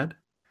to add.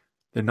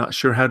 They're not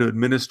sure how to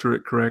administer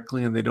it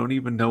correctly, and they don't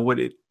even know what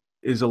it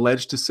is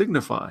alleged to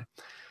signify.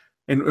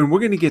 And we're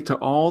going to get to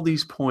all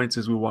these points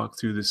as we walk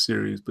through this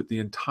series, but the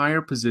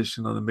entire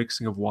position on the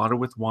mixing of water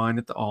with wine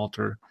at the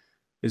altar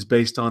is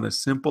based on a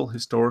simple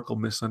historical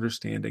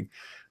misunderstanding.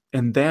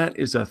 And that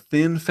is a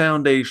thin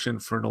foundation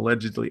for an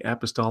allegedly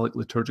apostolic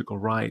liturgical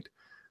rite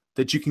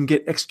that you can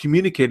get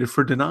excommunicated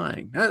for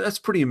denying. That's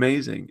pretty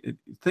amazing.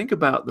 Think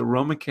about the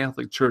Roman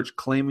Catholic Church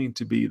claiming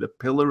to be the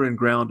pillar and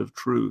ground of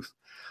truth,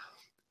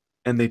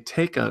 and they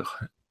take an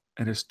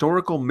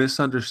historical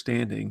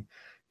misunderstanding,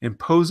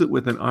 impose it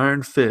with an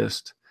iron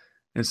fist,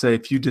 and say,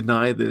 if you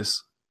deny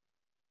this,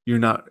 you're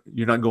not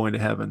going to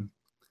heaven.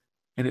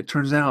 And it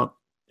turns out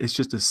it's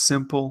just a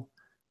simple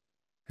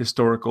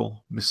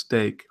historical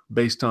mistake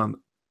based on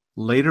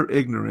later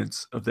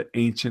ignorance of the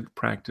ancient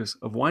practice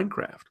of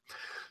winecraft.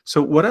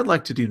 So what I'd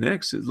like to do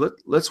next is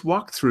let's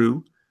walk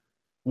through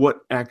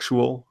what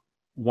actual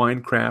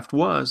winecraft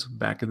was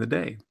back in the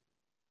day.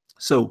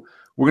 So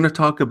we're going to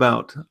talk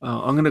about,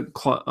 I'm going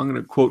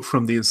to quote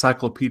from the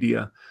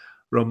Encyclopedia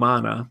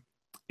Romana,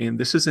 and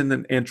this is in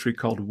an entry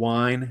called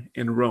Wine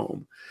in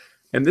Rome.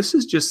 And this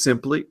is just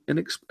simply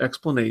an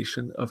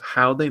explanation of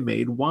how they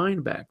made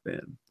wine back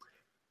then.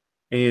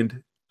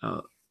 And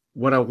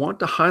what I want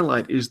to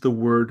highlight is the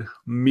word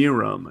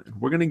mirum.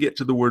 And we're going to get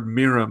to the word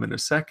mirum in a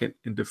second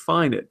and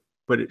define it,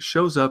 but it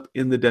shows up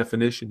in the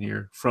definition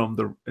here from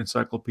the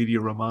Encyclopedia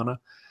Romana.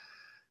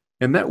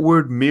 And that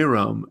word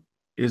mirum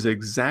is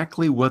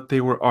exactly what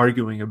they were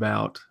arguing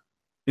about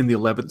in the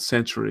 11th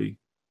century,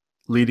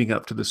 leading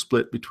up to the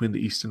split between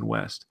the East and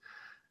West,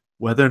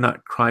 whether or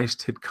not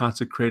Christ had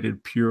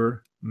consecrated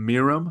pure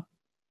mirum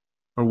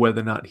or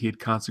whether or not he had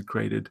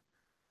consecrated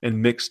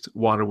and mixed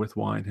water with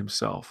wine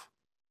himself.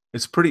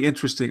 It's a pretty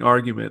interesting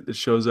argument that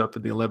shows up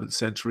in the 11th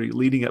century,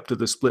 leading up to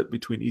the split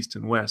between East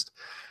and West,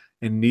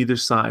 and neither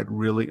side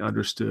really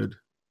understood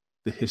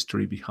the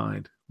history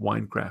behind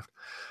winecraft.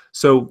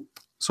 So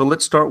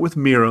let's start with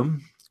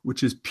mirum,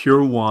 which is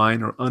pure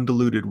wine or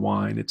undiluted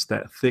wine. It's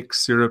that thick,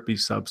 syrupy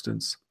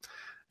substance.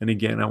 And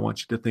again, I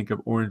want you to think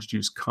of orange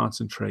juice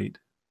concentrate.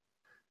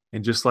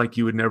 And just like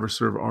you would never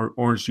serve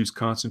orange juice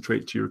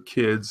concentrate to your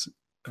kids,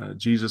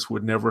 Jesus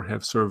would never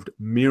have served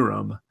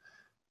mirum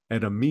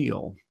at a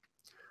meal.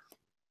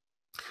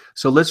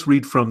 So let's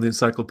read from the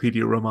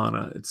Encyclopedia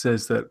Romana. It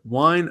says that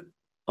wine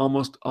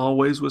almost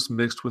always was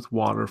mixed with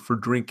water for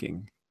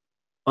drinking.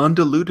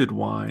 Undiluted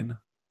wine,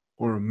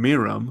 or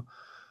mirum,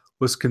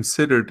 was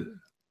considered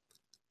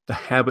the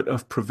habit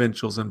of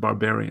provincials and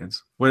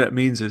barbarians. What that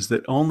means is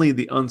that only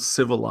the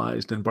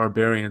uncivilized and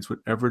barbarians would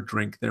ever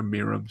drink their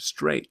mirum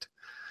straight.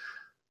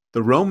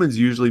 The Romans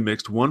usually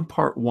mixed 1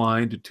 part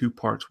wine to 2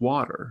 parts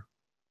water,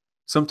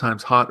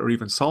 sometimes hot or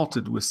even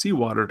salted with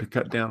seawater to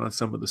cut down on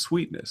some of the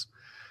sweetness.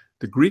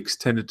 The Greeks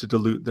tended to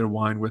dilute their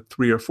wine with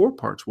 3 or 4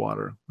 parts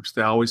water, which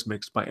they always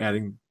mixed by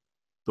adding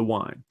the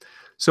wine.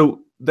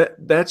 So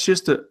that's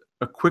just a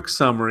quick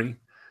summary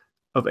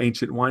of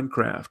ancient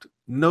winecraft.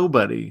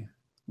 Nobody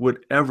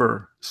would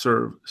ever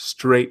serve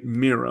straight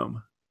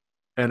mirum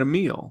at a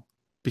meal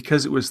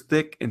because it was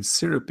thick and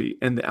syrupy,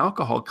 and the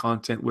alcohol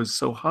content was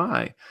so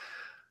high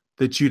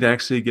that you'd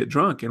actually get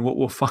drunk. And what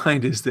we'll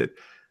find is that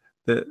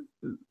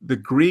the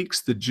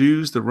Greeks, the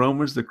Jews, the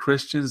Romans, the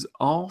Christians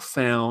all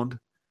found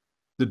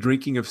the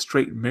drinking of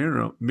straight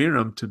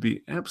mirum to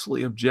be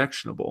absolutely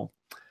objectionable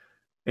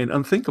and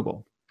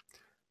unthinkable.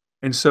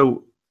 And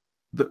so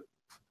the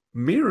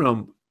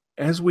mirum,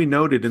 as we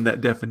noted in that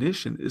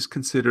definition, is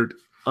considered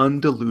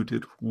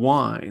undiluted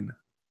wine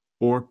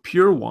or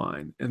pure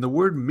wine. And the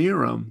word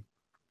mirum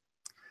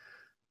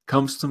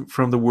comes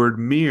from the word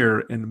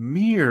mir, and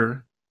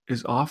mir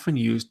is often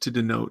used to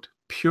denote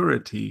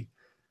purity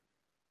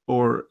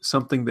or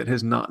something that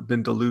has not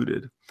been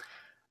diluted.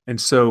 And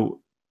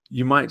so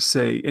you might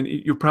say, and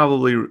you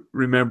probably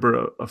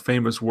remember a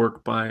famous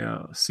work by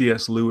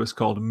C.S. Lewis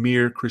called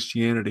Mere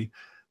Christianity.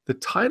 The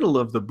title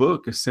of the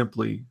book is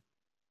simply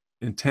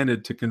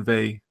intended to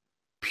convey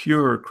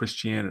pure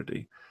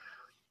Christianity.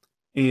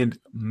 And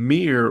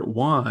mere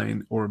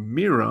wine, or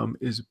mirum,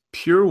 is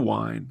pure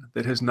wine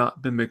that has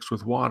not been mixed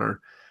with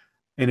water.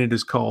 And it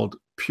is called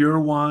pure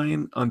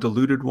wine,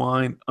 undiluted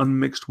wine,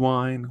 unmixed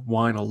wine,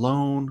 wine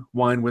alone,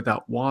 wine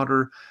without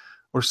water,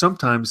 or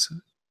sometimes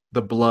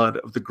the blood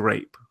of the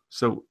grape.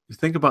 So you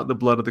think about the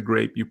blood of the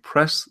grape. You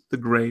press the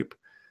grape,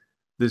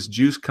 this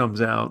juice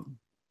comes out.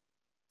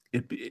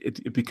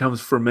 It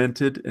becomes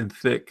fermented and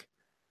thick,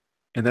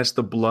 and that's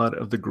the blood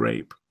of the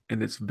grape.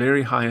 And it's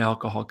very high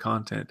alcohol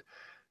content.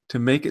 To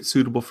make it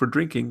suitable for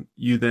drinking,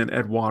 you then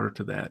add water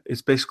to that.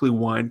 It's basically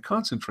wine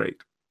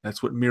concentrate.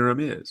 That's what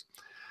mirum is.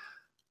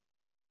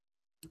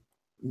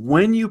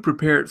 When you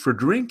prepare it for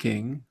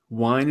drinking,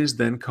 wine is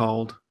then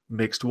called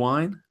mixed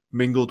wine,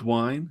 mingled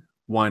wine,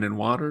 wine and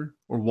water,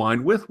 or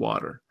wine with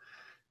water.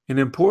 And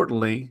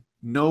importantly,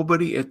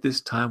 nobody at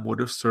this time would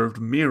have served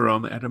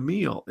mirum at a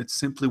meal. It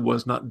simply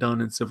was not done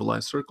in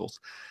civilized circles.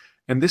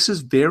 And this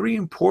is very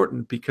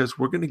important because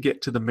we're going to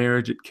get to the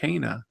marriage at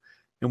Cana,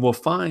 and we'll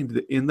find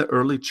that in the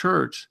early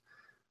church,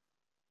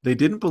 they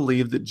didn't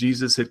believe that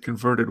Jesus had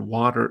converted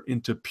water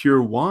into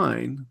pure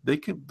wine. They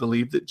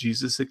believed that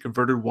Jesus had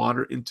converted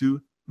water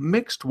into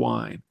mixed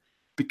wine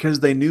because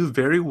they knew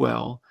very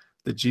well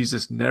that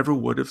Jesus never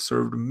would have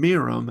served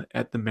mirum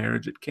at the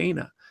marriage at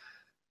Cana,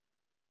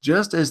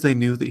 just as they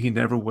knew that he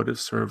never would have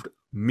served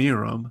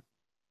mirum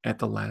at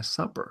the Last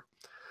Supper.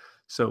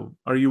 So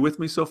are you with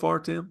me so far,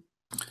 Tim?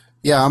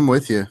 Yeah, I'm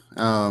with you.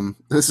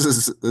 This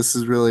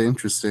is really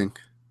interesting.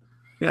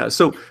 Yeah,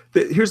 so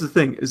here's the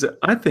thing, is that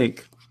I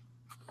think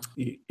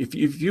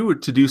if you were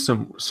to do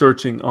some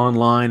searching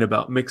online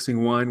about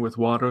mixing wine with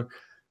water,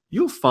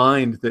 you'll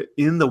find that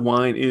in the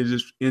wine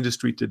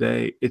industry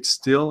today, it's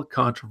still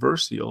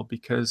controversial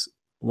because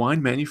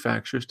wine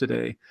manufacturers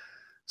today,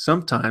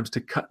 sometimes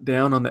to cut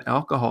down on the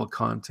alcohol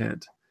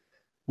content,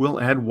 will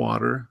add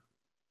water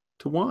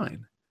to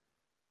wine.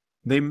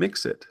 They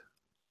mix it.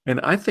 And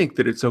I think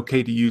that it's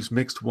okay to use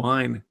mixed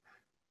wine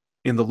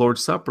in the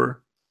Lord's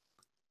Supper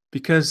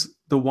because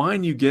the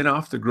wine you get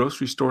off the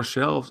grocery store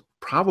shelves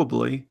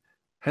probably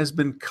has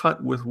been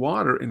cut with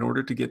water in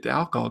order to get the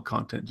alcohol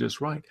content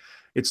just right.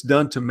 It's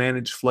done to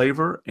manage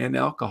flavor and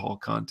alcohol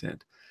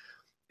content.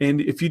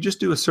 And if you just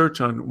do a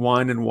search on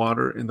wine and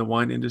water in the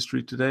wine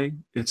industry today,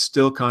 it's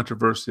still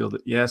controversial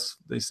that, yes,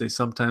 they say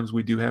sometimes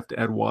we do have to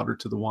add water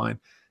to the wine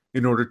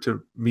in order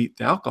to meet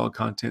the alcohol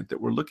content that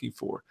we're looking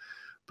for.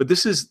 But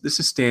this is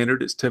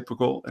standard, it's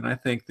typical, and I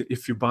think that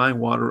if you're buying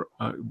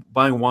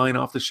wine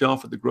off the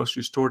shelf at the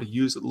grocery store to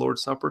use at the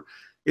Lord's Supper,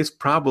 it's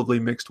probably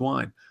mixed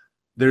wine.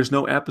 There's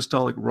no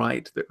apostolic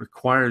rite that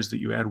requires that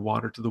you add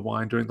water to the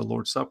wine during the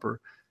Lord's Supper.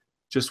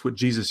 Just what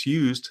Jesus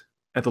used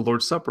at the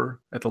Lord's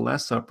Supper, at the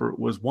Last Supper,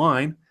 was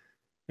wine,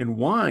 and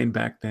wine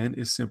back then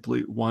is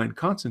simply wine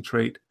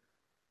concentrate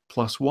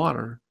plus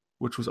water,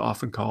 which was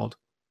often called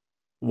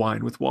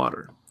wine with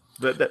water.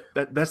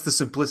 That's the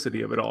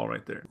simplicity of it all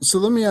right there. So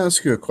let me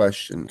ask you a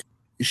question.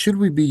 Should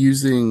we be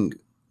using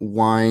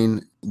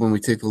wine when we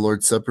take the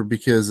Lord's Supper?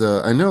 Because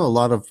I know a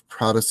lot of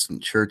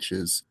Protestant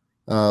churches,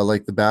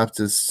 like the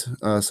Baptist,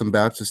 some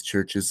Baptist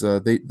churches,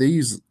 they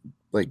use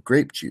like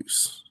grape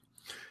juice.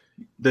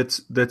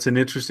 That's an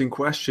interesting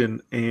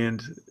question.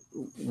 And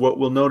what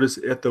we'll notice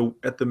at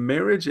the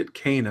marriage at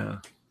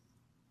Cana,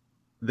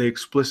 they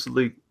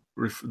explicitly,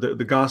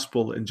 the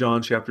gospel in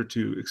John chapter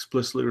 2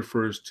 explicitly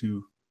refers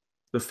to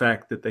the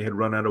fact that they had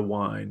run out of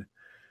wine,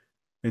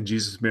 and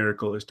Jesus'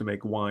 miracle is to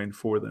make wine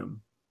for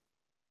them.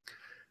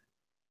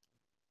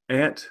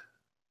 At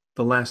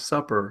the Last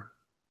Supper,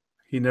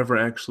 he never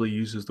actually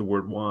uses the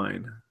word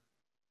wine.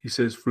 He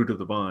says fruit of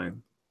the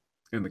vine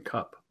in the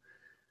cup.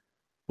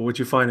 But what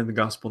you find in the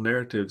gospel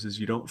narratives is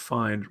you don't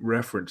find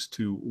reference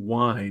to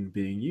wine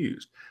being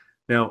used.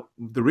 Now,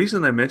 the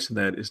reason I mention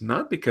that is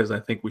not because I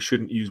think we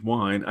shouldn't use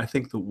wine. I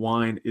think the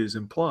wine is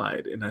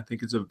implied, and I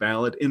think it's a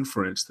valid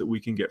inference that we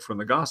can get from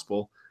the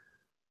gospel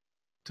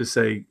to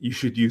say you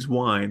should use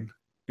wine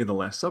in the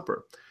Last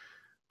Supper.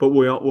 But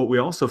what we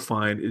also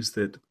find is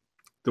that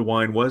the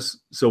wine was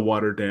so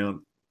watered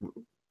down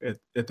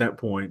at that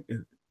point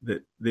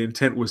that the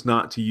intent was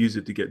not to use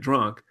it to get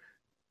drunk,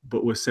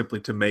 but was simply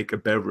to make a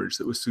beverage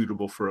that was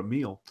suitable for a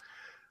meal.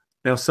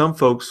 Now, some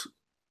folks,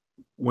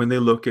 when they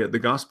look at the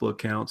gospel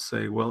accounts,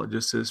 say, well, it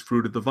just says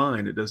fruit of the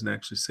vine. It doesn't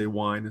actually say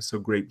wine, and so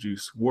grape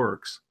juice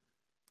works.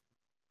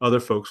 Other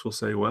folks will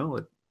say,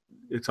 well,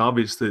 it's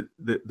obvious that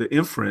the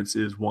inference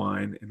is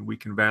wine, and we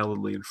can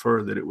validly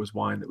infer that it was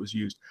wine that was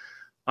used.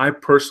 I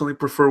personally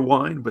prefer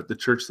wine, but the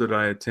church that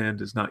I attend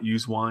does not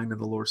use wine in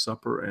the Lord's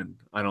Supper, and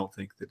I don't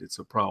think that it's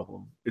a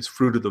problem. It's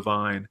fruit of the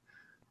vine,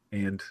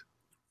 and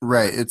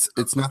right.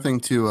 It's nothing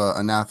to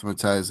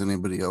anathematize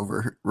anybody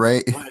over,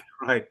 right?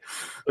 Right.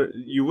 But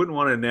you wouldn't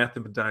want to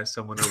anathematize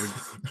someone over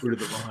fruit of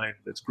the vine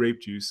that's grape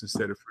juice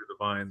instead of fruit of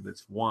the vine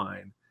that's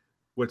wine.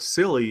 What's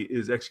silly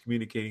is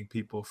excommunicating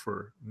people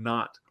for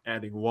not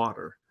adding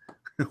water,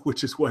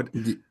 which is what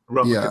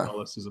Roman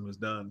Catholicism has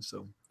done.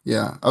 So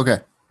yeah, okay.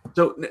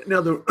 So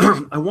now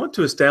I want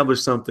to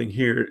establish something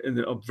here,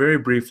 and very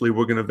briefly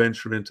we're going to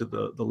venture into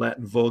the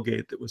Latin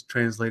Vulgate that was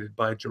translated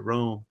by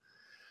Jerome.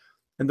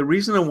 And the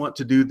reason I want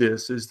to do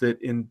this is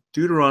that in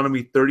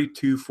Deuteronomy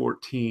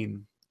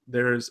 32:14,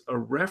 there is a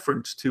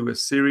reference to a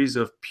series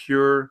of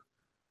pure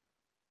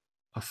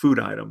food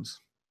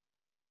items,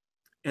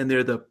 and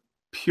they're the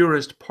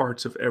purest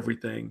parts of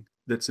everything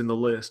that's in the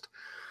list.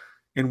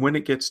 And when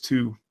it gets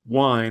to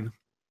wine,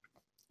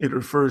 it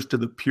refers to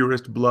the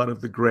purest blood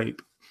of the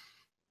grape.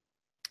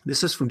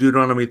 This is from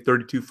Deuteronomy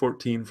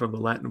 32:14 from the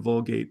Latin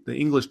Vulgate. The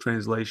English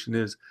translation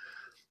is,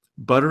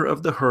 butter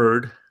of the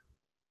herd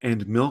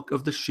and milk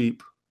of the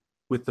sheep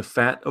with the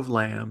fat of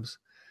lambs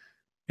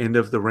and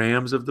of the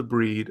rams of the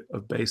breed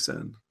of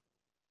Basan,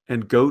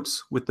 and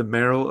goats with the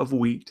marrow of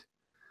wheat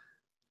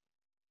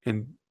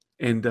and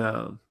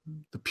the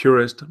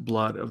purest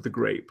blood of the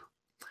grape.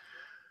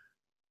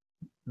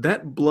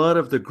 That blood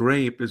of the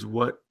grape is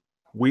what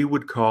we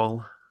would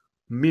call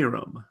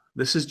mirum.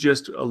 This is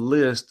just a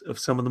list of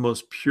some of the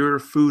most pure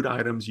food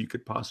items you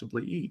could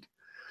possibly eat.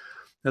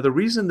 Now, the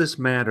reason this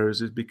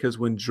matters is because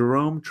when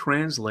Jerome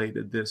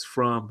translated this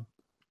from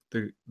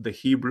the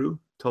Hebrew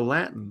to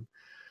Latin,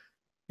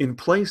 in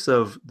place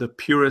of the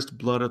purest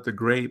blood of the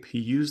grape, he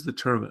used the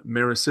term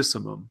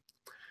mericissimum.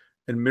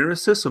 And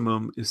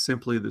mericissimum is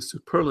simply the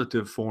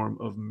superlative form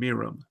of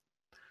mirum.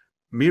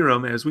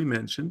 Mirum, as we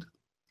mentioned,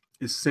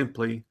 is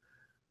simply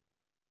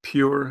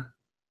pure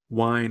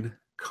wine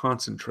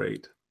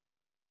concentrate.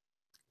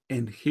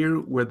 And here,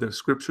 where the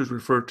scriptures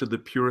refer to the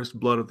purest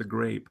blood of the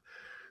grape,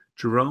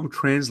 Jerome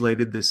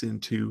translated this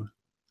into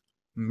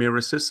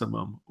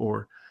mericissimum,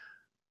 or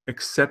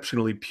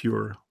exceptionally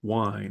pure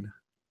wine,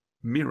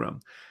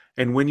 mirum.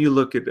 And when you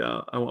look at,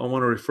 I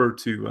want to refer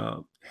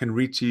to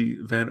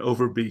Henrici van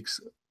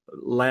Overbeek's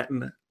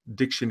Latin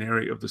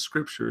Dictionary of the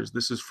Scriptures.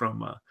 This is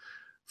from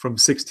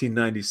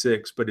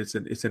 1696, but it's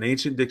an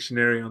ancient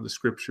dictionary on the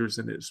Scriptures,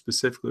 and it's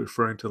specifically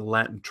referring to the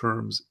Latin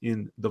terms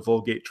in the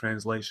Vulgate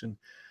translation.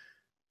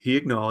 He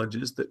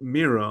acknowledges that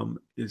mirum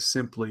is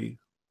simply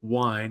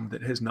wine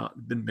that has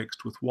not been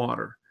mixed with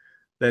water.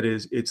 That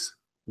is, it's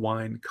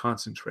wine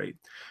concentrate.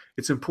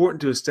 It's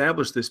important to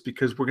establish this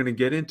because we're going to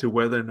get into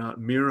whether or not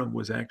mirum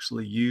was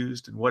actually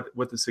used and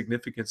what the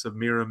significance of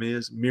mirum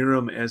is.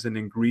 Mirum as an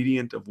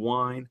ingredient of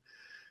wine.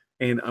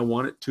 And I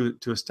wanted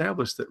to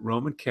establish that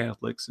Roman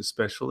Catholics,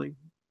 especially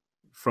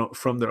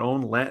from their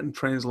own Latin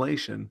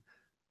translation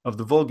of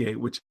the Vulgate,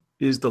 which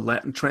is the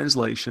Latin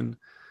translation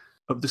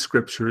of the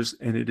Scriptures,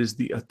 and it is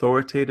the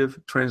authoritative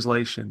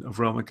translation of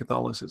Roman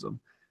Catholicism.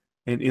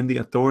 And in the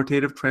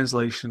authoritative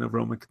translation of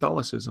Roman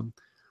Catholicism,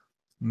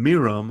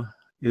 mirum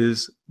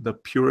is the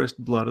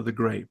purest blood of the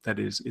grape. That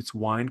is, it's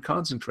wine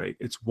concentrate.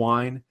 It's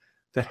wine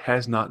that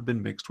has not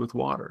been mixed with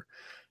water.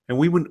 And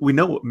we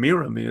know what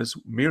mirum is.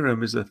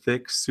 Mirum is a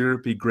thick,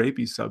 syrupy,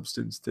 grapey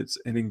substance that's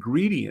an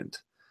ingredient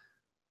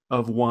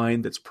of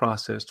wine that's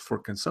processed for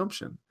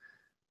consumption.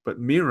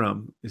 But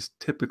mirum is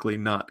typically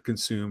not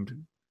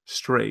consumed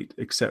straight,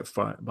 except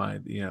by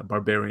the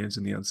barbarians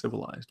and the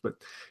uncivilized. But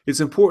it's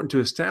important to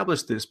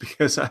establish this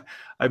because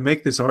I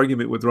make this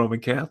argument with Roman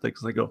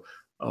Catholics. They go,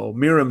 oh,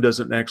 mirum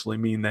doesn't actually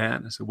mean that.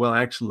 And I said, well,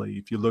 actually,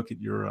 if you look at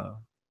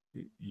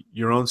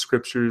your own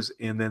scriptures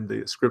and then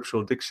the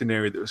scriptural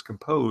dictionary that was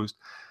composed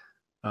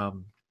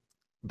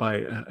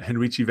by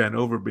Henrici van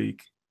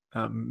Overbeek,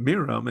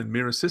 mirum and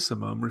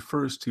mericissimum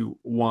refers to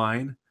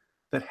wine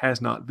that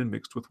has not been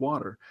mixed with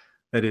water.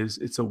 That is,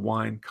 it's a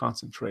wine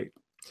concentrate.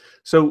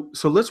 So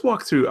let's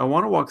walk through. I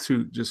want to walk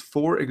through just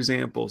 4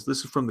 examples.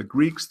 This is from the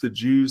Greeks, the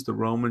Jews, the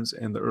Romans,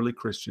 and the early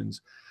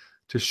Christians,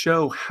 to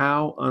show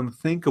how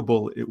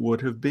unthinkable it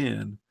would have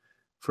been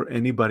for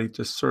anybody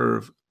to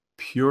serve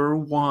pure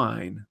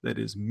wine, that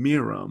is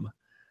mirum,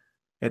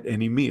 at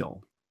any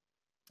meal.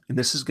 And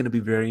this is going to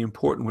be very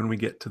important when we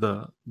get to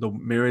the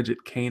marriage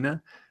at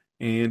Cana,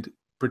 and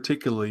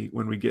particularly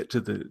when we get to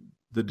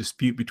the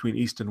dispute between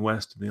East and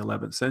West in the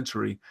 11th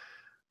century.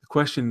 The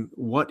question,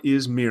 what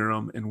is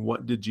mirum and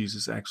what did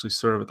Jesus actually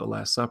serve at the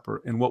Last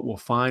Supper? And what we'll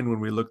find when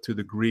we look through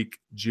the Greek,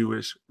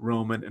 Jewish,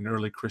 Roman, and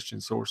early Christian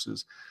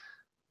sources,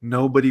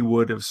 nobody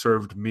would have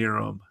served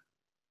mirum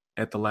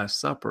at the Last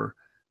Supper,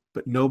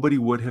 but nobody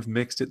would have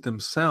mixed it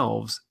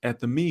themselves at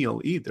the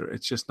meal either.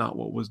 It's just not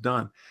what was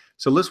done.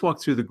 So let's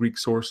walk through the Greek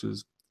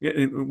sources.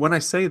 And when I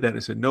say that, I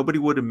said nobody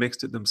would have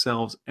mixed it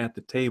themselves at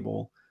the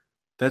table.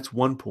 That's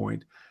one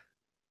point.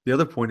 The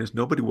other point is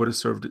nobody would have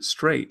served it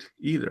straight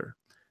either.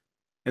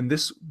 And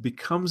this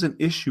becomes an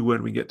issue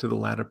when we get to the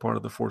latter part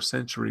of the 4th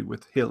century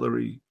with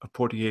Hilary of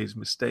Poitiers'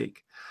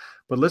 mistake.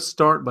 But let's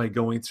start by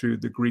going through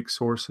the Greek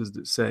sources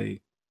that say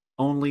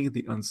only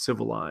the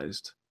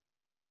uncivilized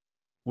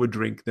would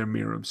drink their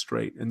mirum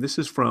straight. And this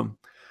is from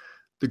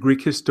the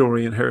Greek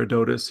historian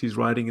Herodotus. He's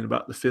writing in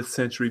about the 5th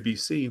century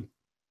BC.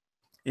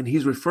 And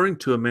he's referring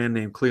to a man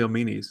named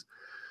Cleomenes.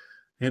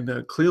 And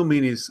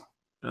Cleomenes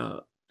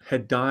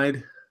had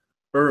died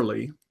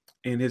early,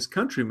 and his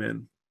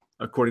countrymen,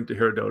 according to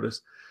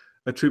Herodotus,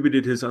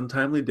 attributed his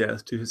untimely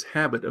death to his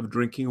habit of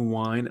drinking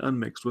wine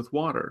unmixed with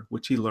water,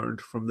 which he learned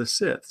from the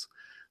Scyths.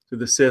 So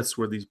the Scyths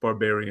were these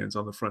barbarians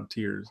on the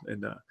frontiers.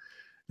 And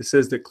it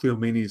says that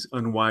Cleomenes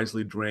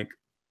unwisely drank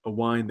a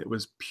wine that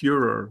was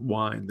purer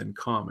wine than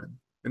common.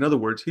 In other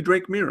words, he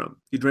drank mirum.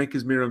 He drank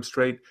his mirum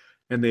straight,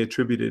 and they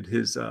attributed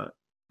his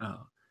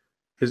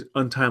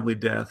untimely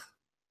death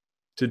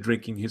to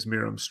drinking his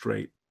mirum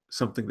straight,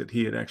 something that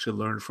he had actually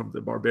learned from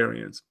the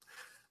barbarians.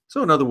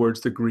 So in other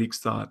words, the Greeks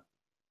thought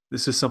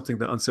This is something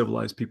that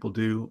uncivilized people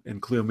do,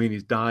 and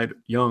Cleomenes died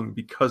young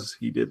because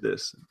he did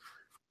this.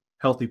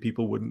 Healthy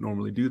people wouldn't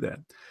normally do that.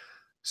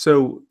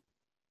 So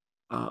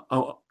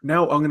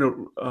now I'm going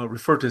to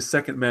refer to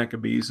 2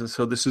 Maccabees, and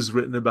so this is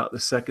written about the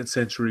 2nd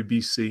century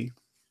BC.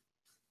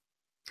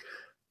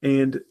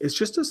 And it's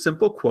just a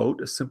simple quote,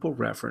 a simple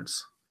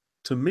reference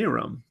to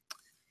Miriam.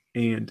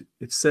 And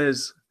it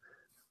says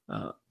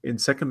in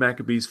 2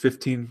 Maccabees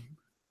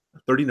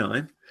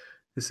 15:39,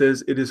 it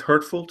says, "It is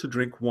hurtful to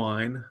drink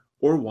wine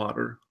or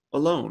water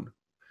alone.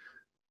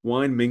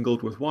 Wine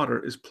mingled with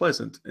water is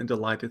pleasant and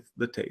delighteth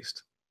the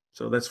taste."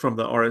 So that's from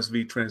the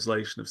RSV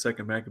translation of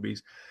 2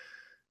 Maccabees.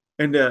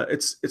 And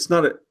it's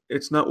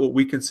not what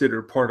we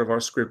consider part of our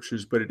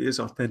scriptures, but it is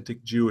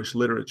authentic Jewish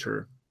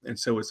literature. And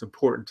so it's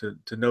important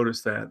to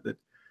notice that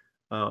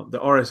the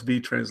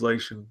RSV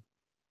translation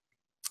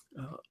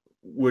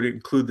would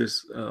include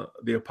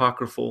the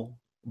apocryphal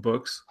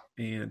books,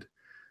 and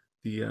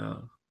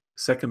the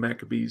 2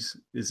 Maccabees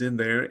is in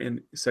there,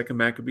 and 2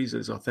 Maccabees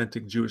is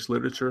authentic Jewish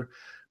literature,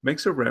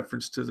 makes a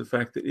reference to the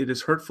fact that it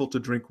is hurtful to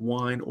drink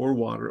wine or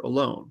water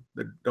alone.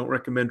 They don't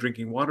recommend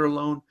drinking water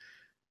alone,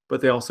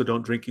 but they also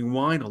don't drinking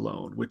wine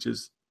alone, which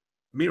is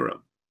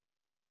Miriam.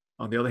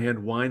 On the other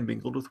hand, wine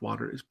mingled with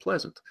water is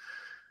pleasant.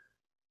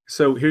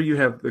 So here you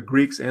have the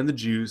Greeks and the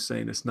Jews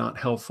saying it's not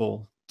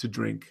helpful to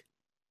drink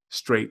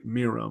straight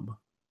Miriam,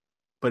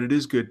 but it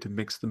is good to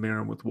mix the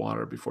Miriam with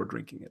water before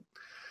drinking it.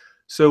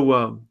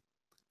 So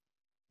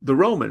the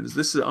Romans,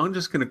 I'm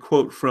just going to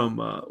quote from,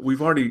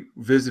 we've already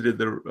visited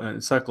the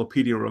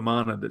Encyclopedia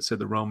Romana that said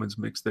the Romans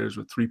mixed theirs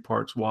with 2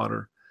 parts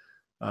water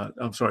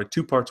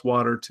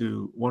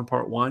to 1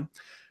 part wine.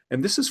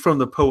 And this is from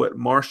the poet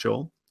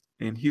Martial,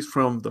 and he's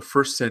from the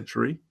 1st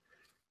century.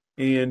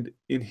 And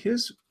in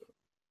his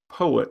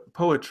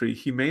poetry,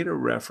 he made a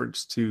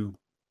reference to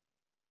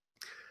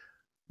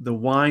the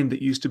wine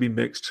that used to be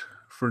mixed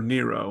for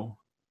Nero.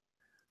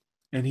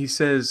 And he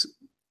says,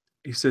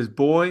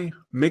 "Boy,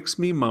 mix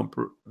me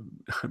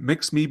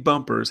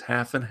bumpers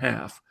half and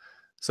half,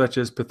 such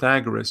as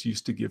Pythagoras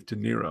used to give to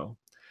Nero."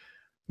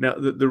 Now,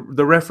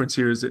 the reference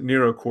here is that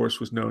Nero, of course,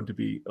 was known to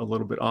be a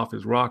little bit off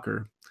his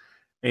rocker.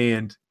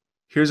 And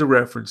here's a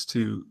reference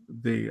to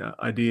the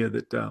idea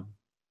that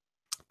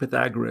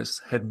Pythagoras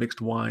had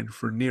mixed wine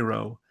for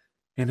Nero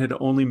and had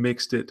only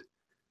mixed it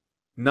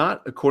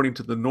not according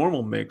to the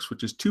normal mix,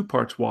 which is 2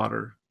 parts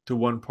water to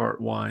 1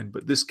 part wine,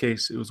 but in this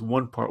case, it was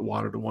 1 part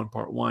water to 1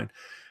 part wine.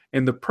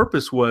 And the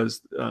purpose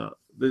was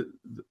the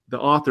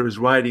author is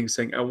writing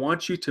saying, "I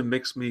want you to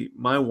mix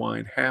my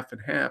wine half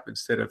and half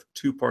instead of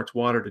 2 parts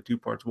water to 2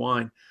 parts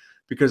wine,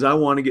 because I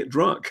want to get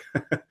drunk."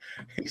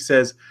 He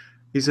says,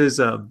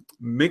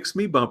 "Mix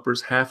me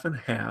bumpers half and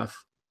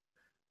half,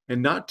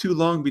 and not too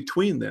long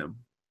between them.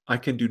 I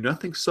can do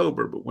nothing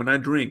sober, but when I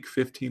drink,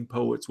 15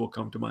 poets will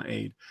come to my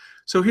aid."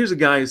 So here's a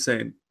guy who's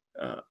saying,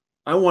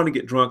 I want to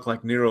get drunk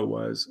like Nero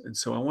was, and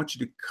so I want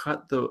you to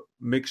cut the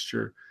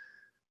mixture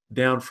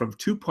down from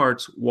 2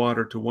 parts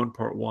water to 1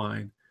 part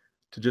wine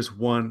to just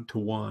 1 to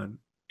 1.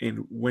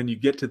 And when you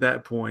get to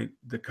that point,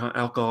 the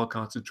alcohol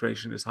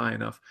concentration is high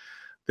enough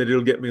that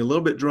it'll get me a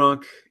little bit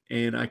drunk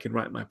and I can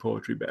write my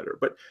poetry better.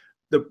 But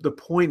the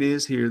point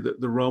is here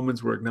that the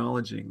Romans were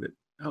acknowledging that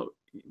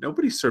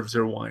nobody serves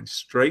their wine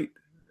straight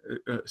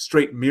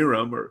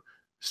Miriam or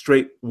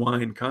straight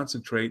wine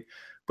concentrate.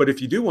 But if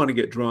you do want to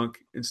get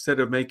drunk, instead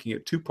of making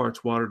it 2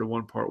 parts water to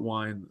 1 part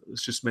wine,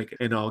 let's just make it,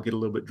 and I'll get a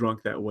little bit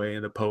drunk that way,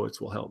 and the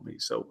poets will help me.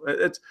 So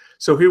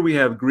here we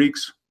have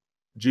Greeks,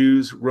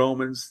 Jews,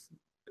 Romans.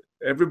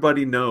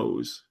 Everybody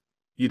knows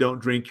you don't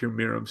drink your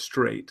Miriam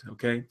straight,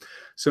 okay?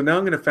 So now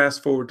I'm going to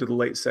fast forward to the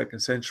late 2nd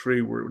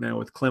century. We're now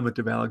with Clement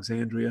of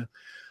Alexandria.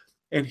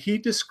 And he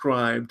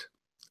described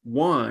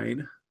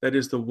wine, that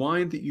is the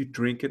wine that you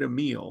drink at a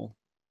meal,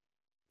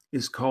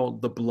 is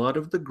called the blood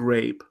of the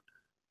grape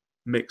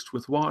mixed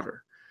with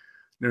water.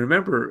 Now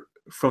remember,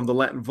 from the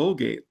Latin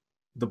Vulgate,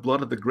 the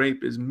blood of the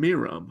grape is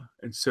Miriam.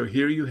 And so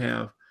here you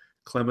have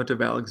Clement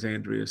of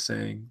Alexandria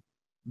saying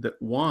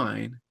that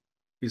wine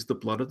is the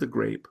blood of the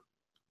grape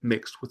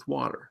mixed with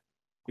water.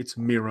 It's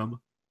Miriam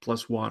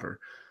plus water.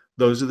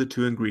 Those are the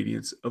 2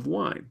 ingredients of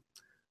wine.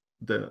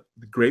 The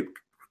grape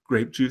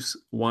juice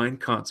wine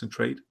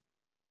concentrate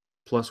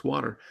plus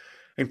water.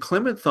 And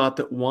Clement thought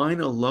that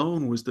wine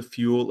alone was the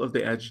fuel of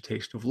the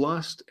agitation of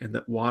lust, and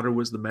that water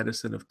was the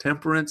medicine of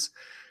temperance,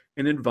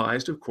 and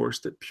advised, of course,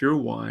 that pure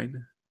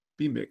wine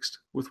be mixed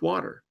with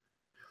water.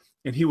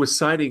 And he was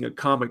citing a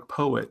comic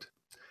poet.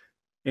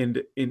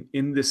 And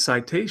in this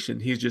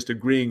citation, he's just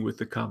agreeing with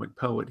the comic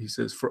poet. He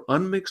says, "For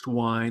unmixed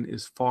wine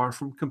is far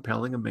from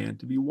compelling a man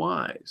to be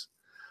wise."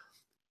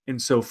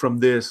 And so from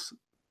this,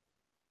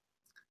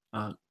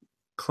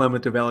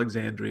 Clement of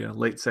Alexandria,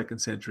 late 2nd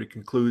century,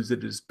 concludes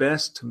that it is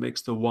best to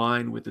mix the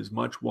wine with as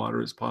much water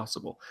as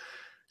possible.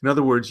 In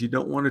other words, you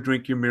don't want to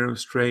drink your Miriam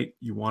straight.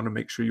 You want to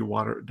make sure you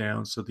water it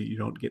down so that you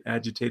don't get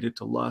agitated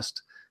to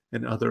lust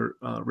and other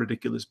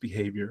ridiculous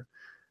behavior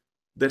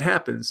that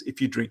happens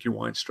if you drink your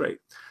wine straight.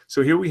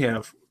 So here we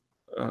have,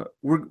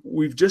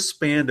 we've just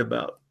spanned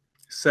about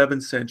 7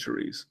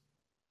 centuries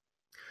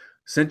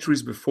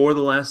centuries before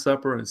the Last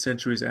Supper and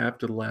centuries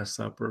after the Last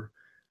Supper.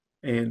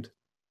 And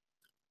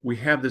we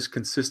have this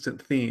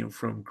consistent theme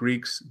from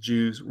Greeks,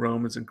 Jews,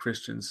 Romans, and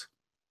Christians.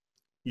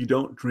 You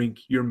don't drink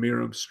your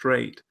mirum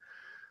straight.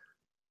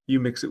 You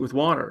mix it with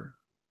water.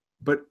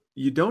 But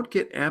you don't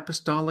get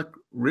apostolic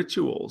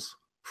rituals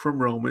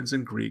from Romans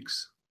and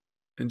Greeks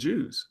and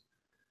Jews.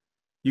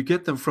 You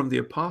get them from the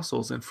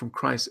apostles and from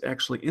Christ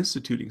actually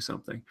instituting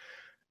something.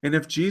 And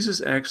if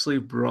Jesus actually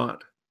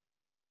brought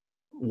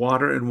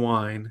water and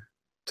wine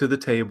to the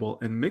table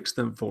and mixed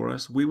them for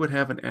us, we would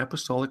have an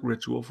apostolic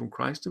ritual from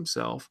Christ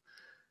himself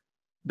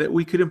that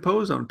we could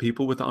impose on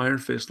people with iron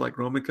fist like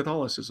Roman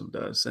Catholicism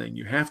does, saying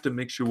you have to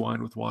mix your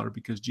wine with water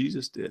because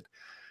Jesus did.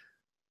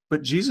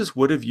 But Jesus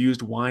would have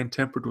used wine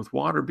tempered with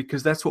water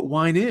because that's what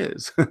wine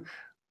is.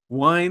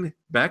 Wine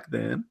back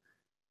then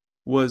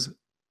was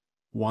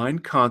wine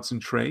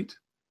concentrate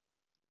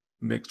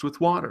mixed with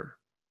water.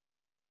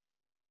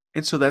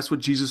 And so that's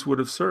what Jesus would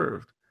have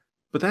served.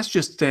 But that's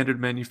just standard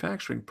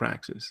manufacturing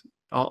practice.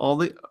 All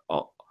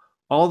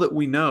that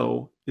we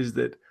know is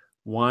that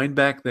wine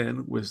back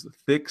then was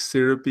thick,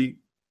 syrupy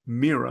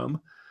mirum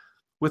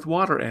with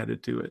water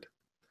added to it.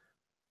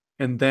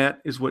 And that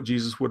is what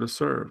Jesus would have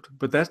served.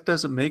 But that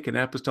doesn't make an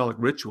apostolic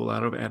ritual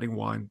out of adding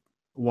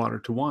water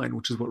to wine,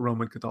 which is what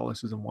Roman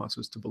Catholicism wants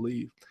us to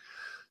believe.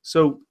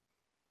 So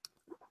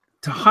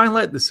to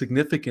highlight the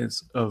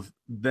significance of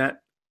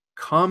that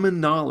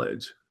common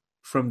knowledge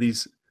from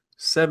these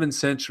 7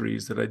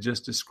 centuries that I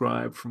just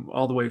described, from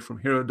all the way from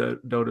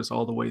Herodotus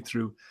all the way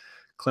through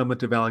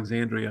Clement of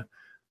Alexandria,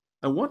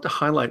 I want to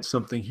highlight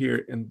something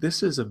here, and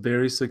this is a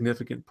very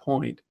significant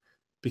point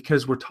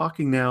because we're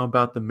talking now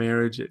about the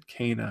marriage at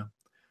Cana.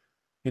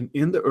 And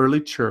in the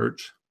early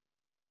church,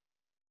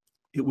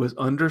 it was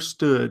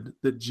understood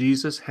that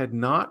Jesus had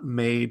not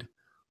made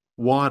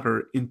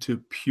water into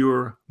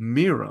pure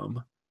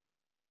mirum.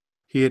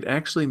 He had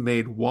actually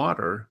made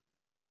water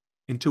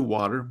into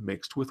water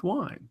mixed with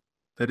wine.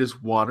 That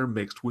is, water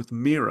mixed with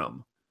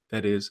mirum.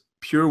 That is,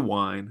 pure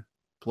wine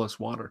plus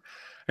water.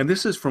 And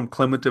this is from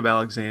Clement of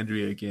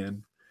Alexandria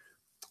again.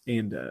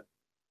 And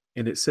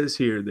it says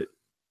here that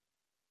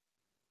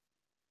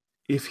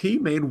if he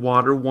made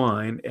water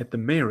wine at the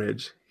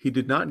marriage, he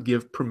did not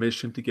give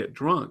permission to get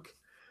drunk.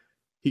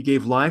 He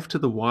gave life to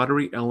the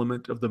watery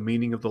element of the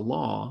meaning of the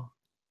law,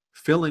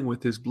 filling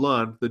with his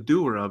blood the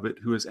doer of it,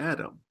 who is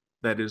Adam,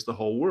 that is, the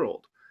whole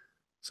world,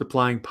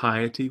 supplying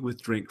piety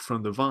with drink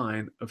from the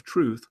vine of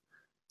truth,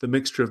 the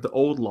mixture of the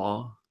old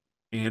law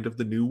and of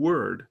the new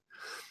word.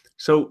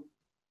 So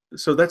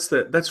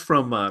that's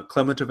from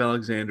Clement of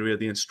Alexandria,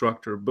 the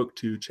instructor, book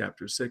 2,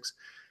 chapter 6.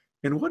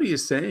 And what he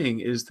is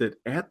saying is that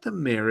at the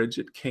marriage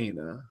at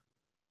Cana,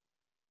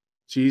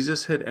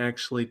 Jesus had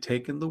actually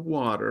taken the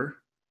water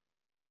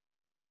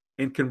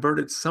and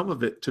converted some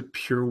of it to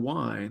pure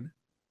wine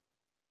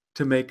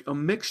to make a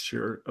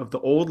mixture of the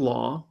old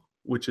law,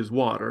 which is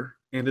water,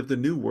 and of the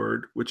new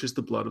word, which is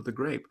the blood of the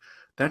grape.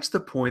 That's the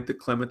point that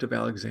Clement of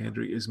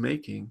Alexandria is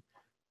making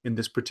in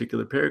this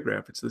particular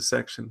paragraph. It's the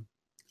section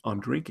on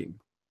drinking.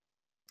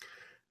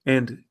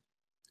 And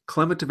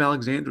Clement of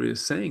Alexandria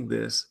is saying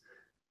this,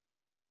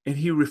 and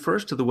he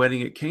refers to the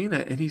wedding at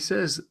Cana, and he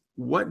says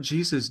what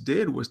Jesus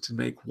did was to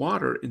make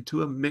water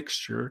into a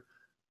mixture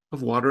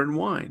of water and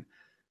wine,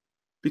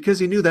 because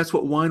he knew that's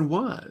what wine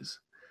was.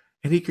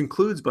 And he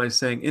concludes by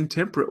saying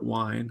intemperate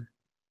wine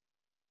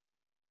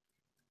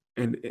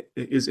and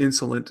is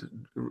insolent,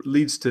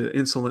 leads to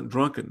insolent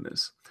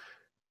drunkenness.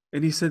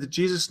 And he said that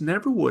Jesus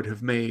never would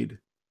have made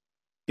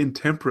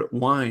intemperate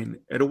wine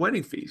at a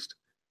wedding feast.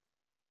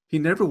 He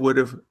never would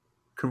have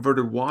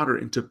converted water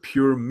into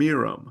pure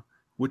mirum,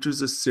 which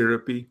was a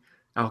syrupy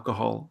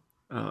alcohol,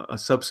 a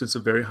substance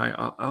of very high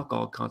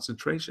alcohol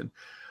concentration.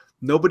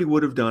 Nobody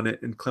would have done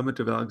it, and Clement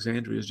of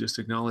Alexandria is just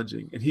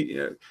acknowledging. And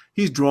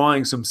he's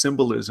drawing some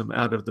symbolism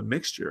out of the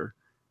mixture,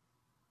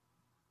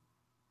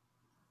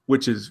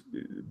 which is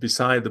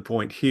beside the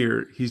point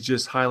here. He's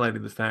just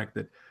highlighting the fact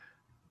that,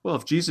 well,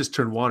 if Jesus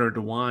turned water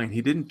into wine,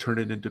 he didn't turn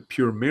it into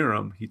pure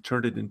mirum. He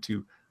turned it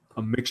into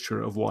a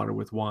mixture of water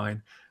with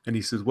wine. And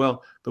he says,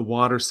 well, the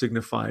water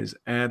signifies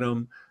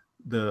Adam,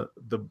 the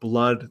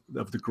blood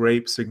of the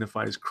grape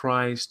signifies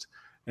Christ,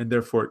 and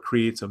therefore it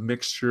creates a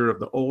mixture of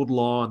the old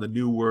law and the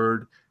new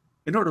word.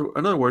 In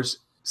other words,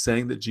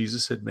 saying that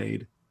Jesus had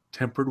made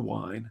tempered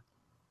wine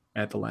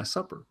at the Last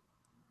Supper.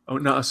 Oh,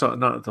 no, sorry,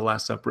 not at the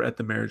Last Supper, at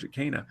the marriage at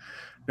Cana.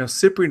 Now,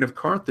 Cyprian of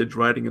Carthage,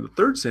 writing in the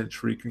 3rd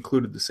century,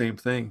 concluded the same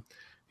thing.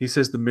 He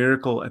says the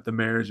miracle at the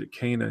marriage at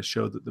Cana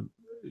showed that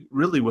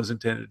really was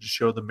intended to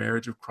show the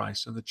marriage of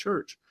Christ and the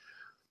church.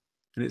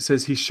 And it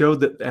says he showed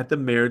that at the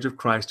marriage of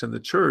Christ and the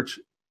church,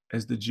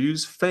 as the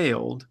Jews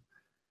failed,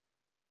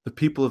 the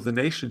people of the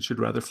nation should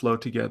rather flow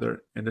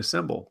together and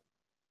assemble.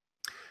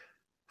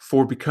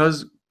 For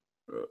because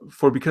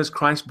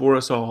Christ bore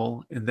us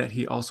all, and that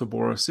he also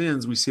bore our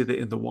sins, we see that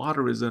in the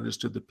water is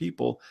understood the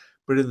people,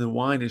 but in the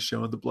wine is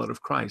shown the blood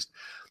of Christ.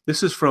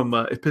 This is from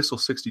Epistle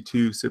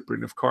 62,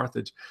 Cyprian of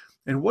Carthage.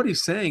 And what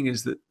he's saying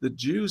is that the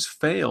Jews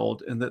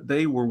failed and that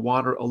they were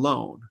water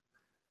alone.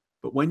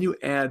 But when you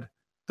add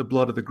the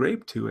blood of the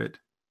grape to it,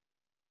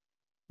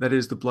 that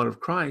is the blood of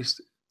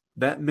Christ,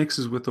 that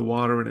mixes with the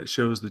water and it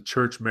shows the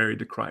church married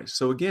to Christ.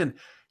 So again,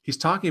 he's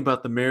talking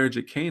about the marriage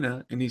at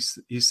Cana, and he's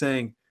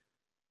saying,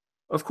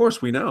 of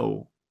course we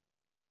know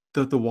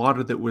that the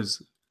water that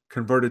was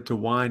converted to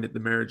wine at the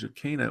marriage of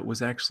Cana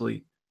was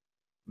actually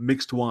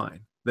mixed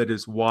wine. That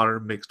is, water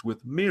mixed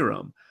with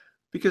mirum,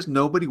 because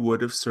nobody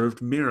would have served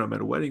mirum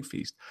at a wedding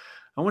feast.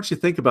 I want you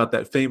to think about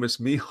that famous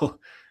meal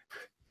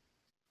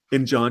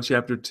in John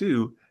chapter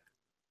 2,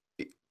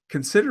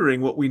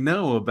 considering what we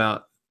know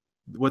about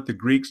what the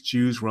Greeks,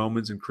 Jews,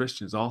 Romans, and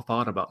Christians all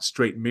thought about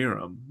straight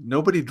mirum.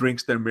 Nobody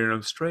drinks their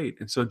mirum straight.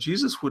 And so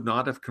Jesus would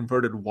not have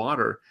converted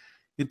water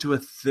into a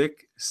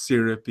thick,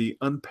 syrupy,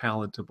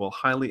 unpalatable,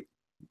 highly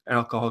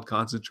alcohol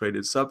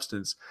concentrated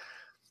substance,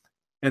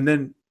 and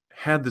then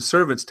had the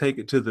servants take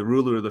it to the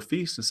ruler of the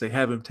feast and say,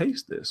 have him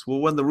taste this. Well,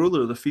 when the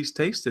ruler of the feast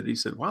tasted it, he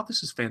said, wow,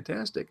 this is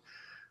fantastic.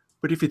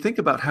 But if you think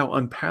about how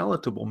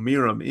unpalatable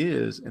mirum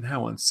is and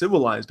how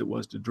uncivilized it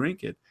was to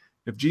drink it,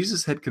 if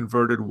Jesus had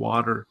converted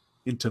water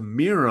into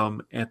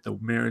mirum at the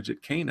marriage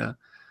at Cana,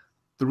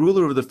 the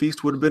ruler of the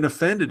feast would have been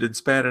offended and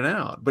spat it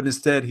out. But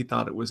instead, he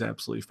thought it was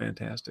absolutely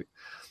fantastic.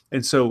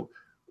 And so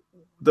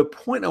the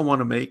point I want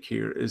to make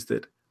here is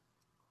that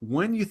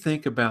when you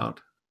think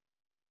about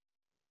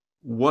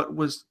what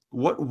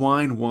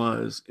wine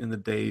was in the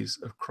days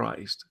of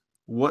Christ,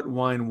 what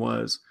wine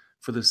was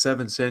for the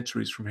 7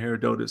 centuries from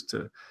Herodotus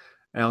to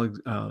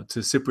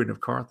Cyprian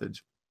of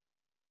Carthage,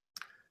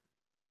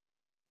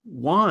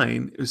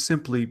 wine is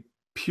simply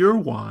pure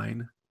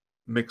wine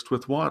mixed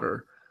with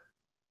water,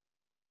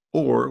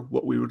 or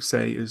what we would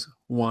say is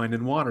wine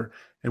and water.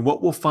 And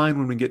what we'll find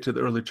when we get to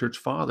the early church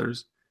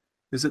fathers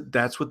is that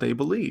that's what they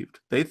believed.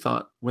 They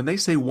thought when they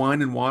say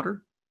wine and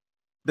water,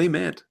 they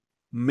meant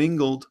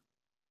mingled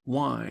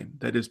wine,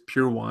 that is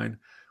pure wine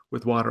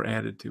with water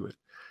added to it.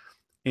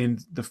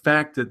 And the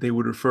fact that they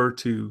would refer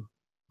to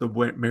the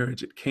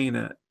marriage at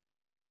Cana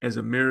as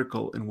a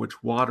miracle in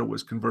which water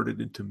was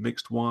converted into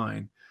mixed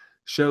wine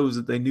shows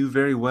that they knew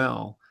very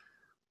well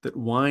that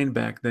wine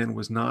back then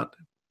was not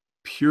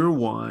pure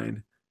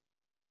wine,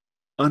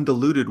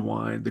 undiluted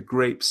wine, the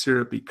grape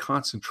syrupy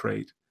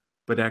concentrate,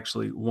 but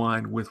actually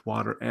wine with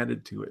water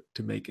added to it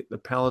to make it the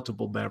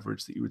palatable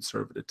beverage that you would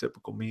serve at a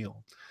typical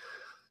meal.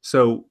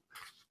 So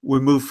we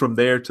move from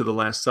there to the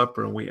Last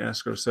Supper, and we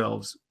ask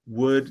ourselves,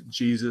 would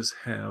Jesus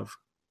have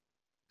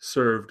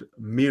served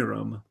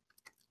mirum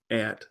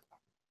at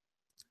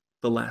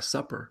the Last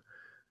Supper?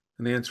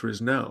 And the answer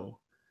is no.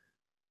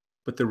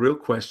 But the real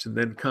question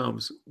then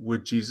comes,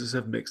 would Jesus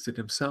have mixed it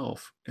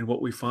himself? And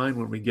what we find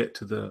when we get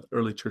to the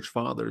early church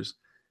fathers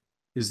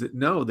is that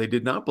no, they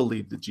did not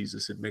believe that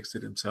Jesus had mixed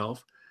it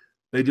himself.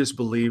 They just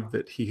believed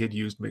that he had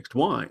used mixed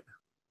wine,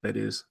 that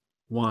is,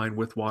 wine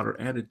with water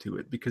added to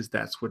it, because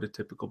that's what a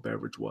typical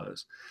beverage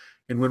was.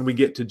 And when we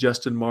get to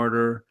Justin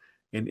Martyr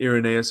and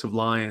Irenaeus of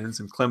Lyons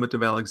and Clement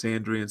of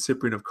Alexandria and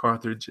Cyprian of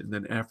Carthage and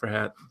then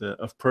Aphrahat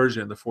of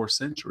Persia in the 4th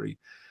century,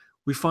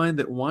 we find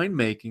that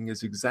winemaking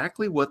is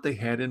exactly what they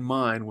had in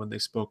mind when they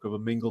spoke of a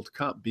mingled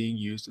cup being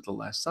used at the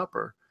Last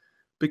Supper,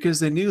 because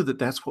they knew that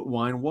that's what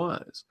wine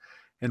was.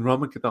 And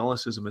Roman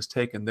Catholicism has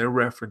taken their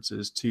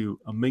references to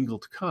a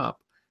mingled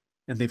cup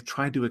and they've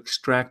tried to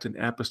extract an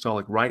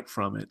apostolic rite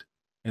from it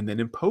and then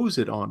impose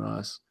it on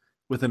us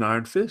with an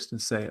iron fist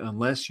and say,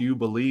 unless you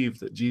believe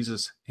that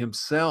Jesus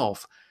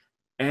himself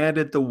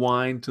added the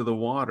wine to the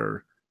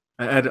water,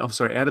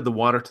 added the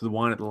water to the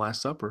wine at the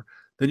Last Supper,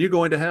 then you're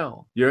going to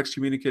hell. You're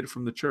excommunicated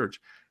from the church.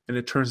 And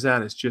it turns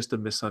out it's just a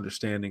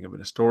misunderstanding of an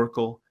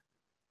historical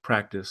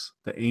practice,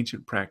 the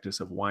ancient practice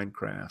of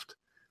winecraft,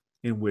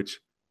 in which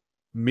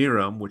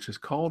mirum, which is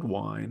called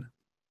wine,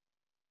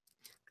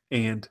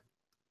 and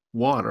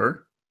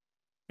water,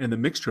 and the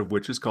mixture of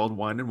which is called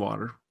wine and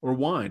water, or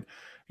wine.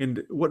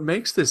 And what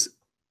makes this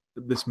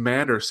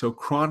matter so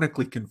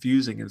chronically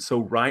confusing and so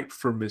ripe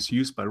for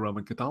misuse by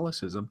Roman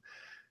Catholicism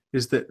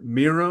is that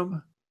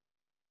mirum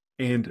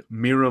and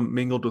mirum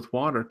mingled with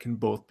water can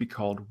both be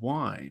called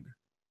wine.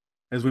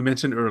 As we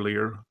mentioned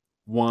earlier,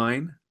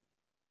 wine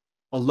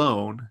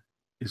alone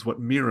is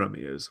what mirum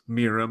is.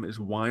 Mirum is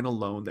wine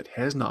alone that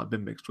has not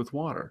been mixed with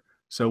water.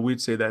 So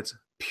we'd say that's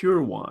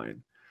pure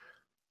wine.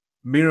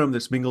 Mirum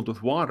that's mingled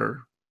with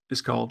water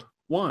is called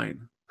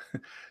wine.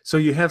 So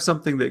you have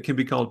something that can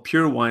be called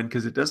pure wine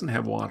because it doesn't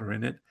have water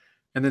in it,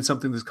 and then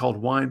something that's called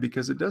wine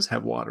because it does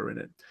have water in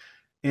it.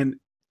 And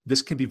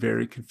this can be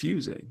very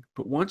confusing.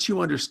 But once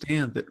you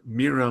understand that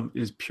mirum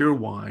is pure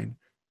wine,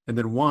 and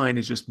then wine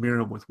is just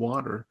mirum with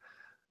water,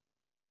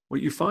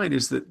 what you find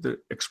is that the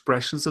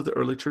expressions of the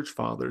early church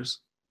fathers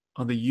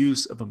on the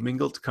use of a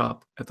mingled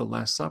cup at the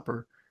Last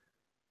Supper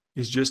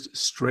is just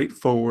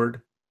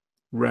straightforward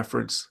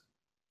reference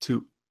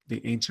to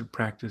the ancient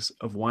practice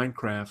of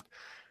winecraft.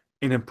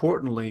 And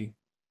importantly,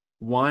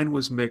 wine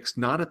was mixed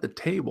not at the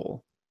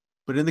table,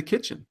 but in the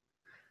kitchen.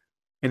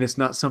 And it's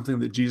not something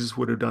that Jesus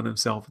would have done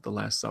himself at the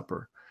Last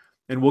Supper.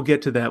 And we'll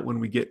get to that when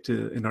we get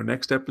to, in our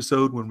next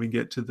episode, when we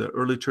get to the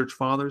early church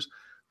fathers.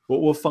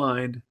 What we'll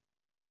find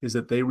is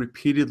that they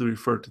repeatedly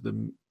refer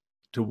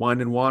to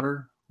wine and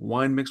water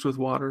wine mixed with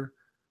water,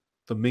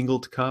 the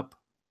mingled cup,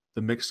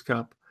 the mixed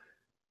cup.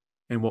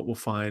 And what we'll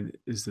find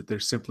is that they're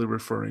simply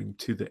referring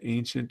to the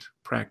ancient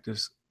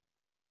practice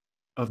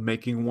of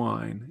making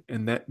wine,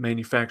 and that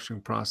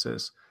manufacturing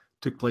process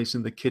took place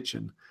in the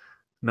kitchen,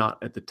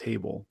 not at the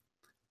table.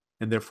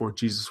 And therefore,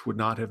 Jesus would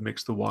not have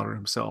mixed the water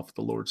himself at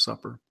the Lord's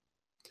Supper.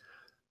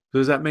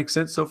 Does that make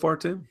sense so far,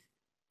 Tim?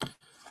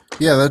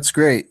 Yeah, that's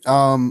great.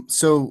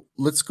 So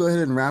let's go ahead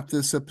and wrap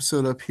this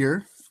episode up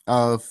here,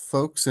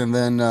 folks, and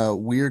then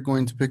we are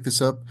going to pick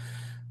this up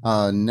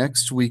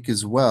next week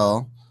as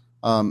well.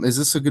 Is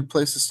this a good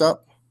place to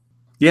stop?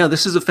 Yeah,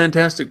 this is a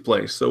fantastic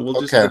place. So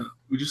we'll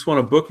we just want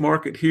to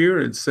bookmark it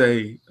here and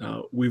say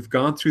we've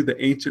gone through the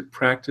ancient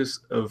practice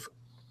of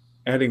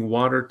adding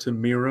water to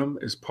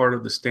mirum as part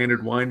of the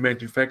standard wine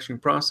manufacturing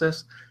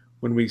process.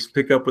 When we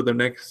pick up with the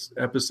next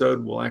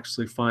episode, we'll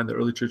actually find the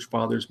early church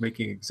fathers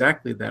making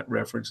exactly that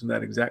reference and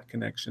that exact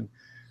connection,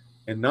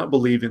 and not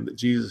believing that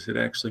Jesus had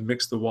actually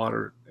mixed the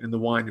water and the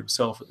wine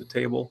himself at the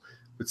table,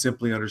 but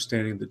simply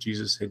understanding that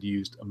Jesus had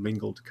used a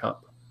mingled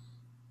cup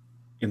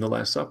in the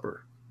Last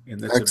Supper. And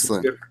that's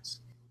excellent. A big difference.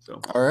 So,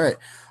 all right.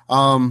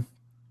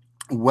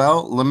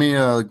 Well, let me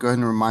go ahead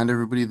and remind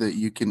everybody that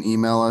you can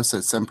email us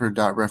at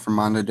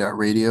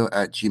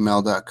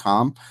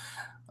semper.reformanda.radio@gmail.com.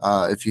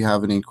 If you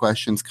have any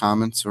questions,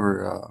 comments,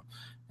 or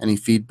any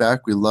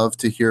feedback, we love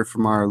to hear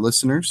from our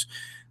listeners.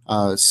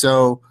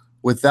 So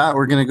with that,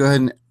 we're going to go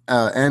ahead and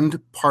end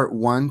part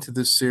 1 to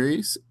this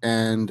series,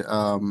 and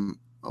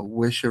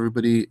wish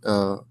everybody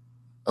a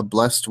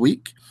blessed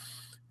week.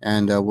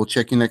 And we'll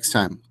check you next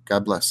time.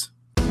 God bless.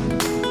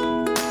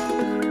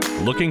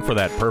 Looking for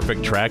that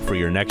perfect track for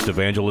your next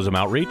evangelism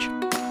outreach?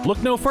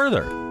 Look no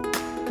further.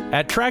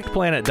 At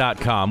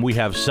TractPlanet.com, we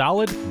have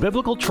solid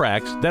biblical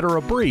tracts that are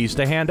a breeze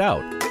to hand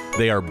out.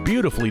 They are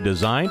beautifully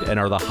designed and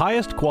are the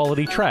highest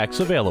quality tracts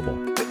available.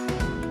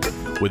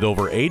 With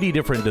over 80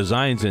 different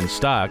designs in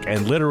stock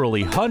and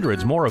literally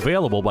hundreds more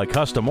available by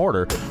custom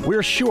order,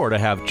 we're sure to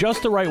have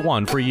just the right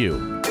one for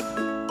you.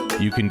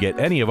 You can get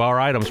any of our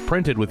items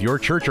printed with your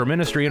church or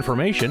ministry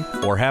information,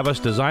 or have us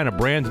design a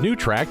brand new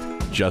tract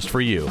just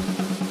for you.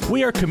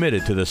 We are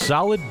committed to the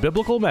solid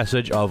biblical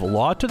message of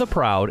law to the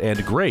proud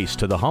and grace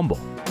to the humble.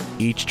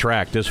 Each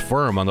tract is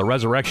firm on the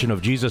resurrection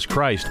of Jesus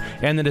Christ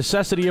and the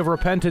necessity of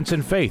repentance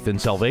and faith in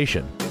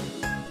salvation.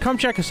 Come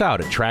check us out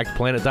at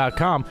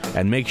TractPlanet.com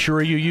and make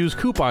sure you use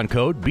coupon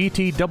code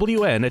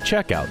BTWN at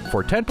checkout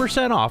for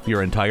 10% off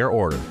your entire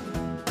order.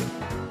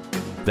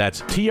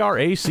 That's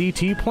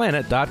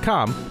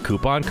TractPlanet.com,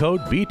 coupon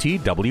code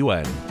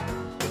BTWN.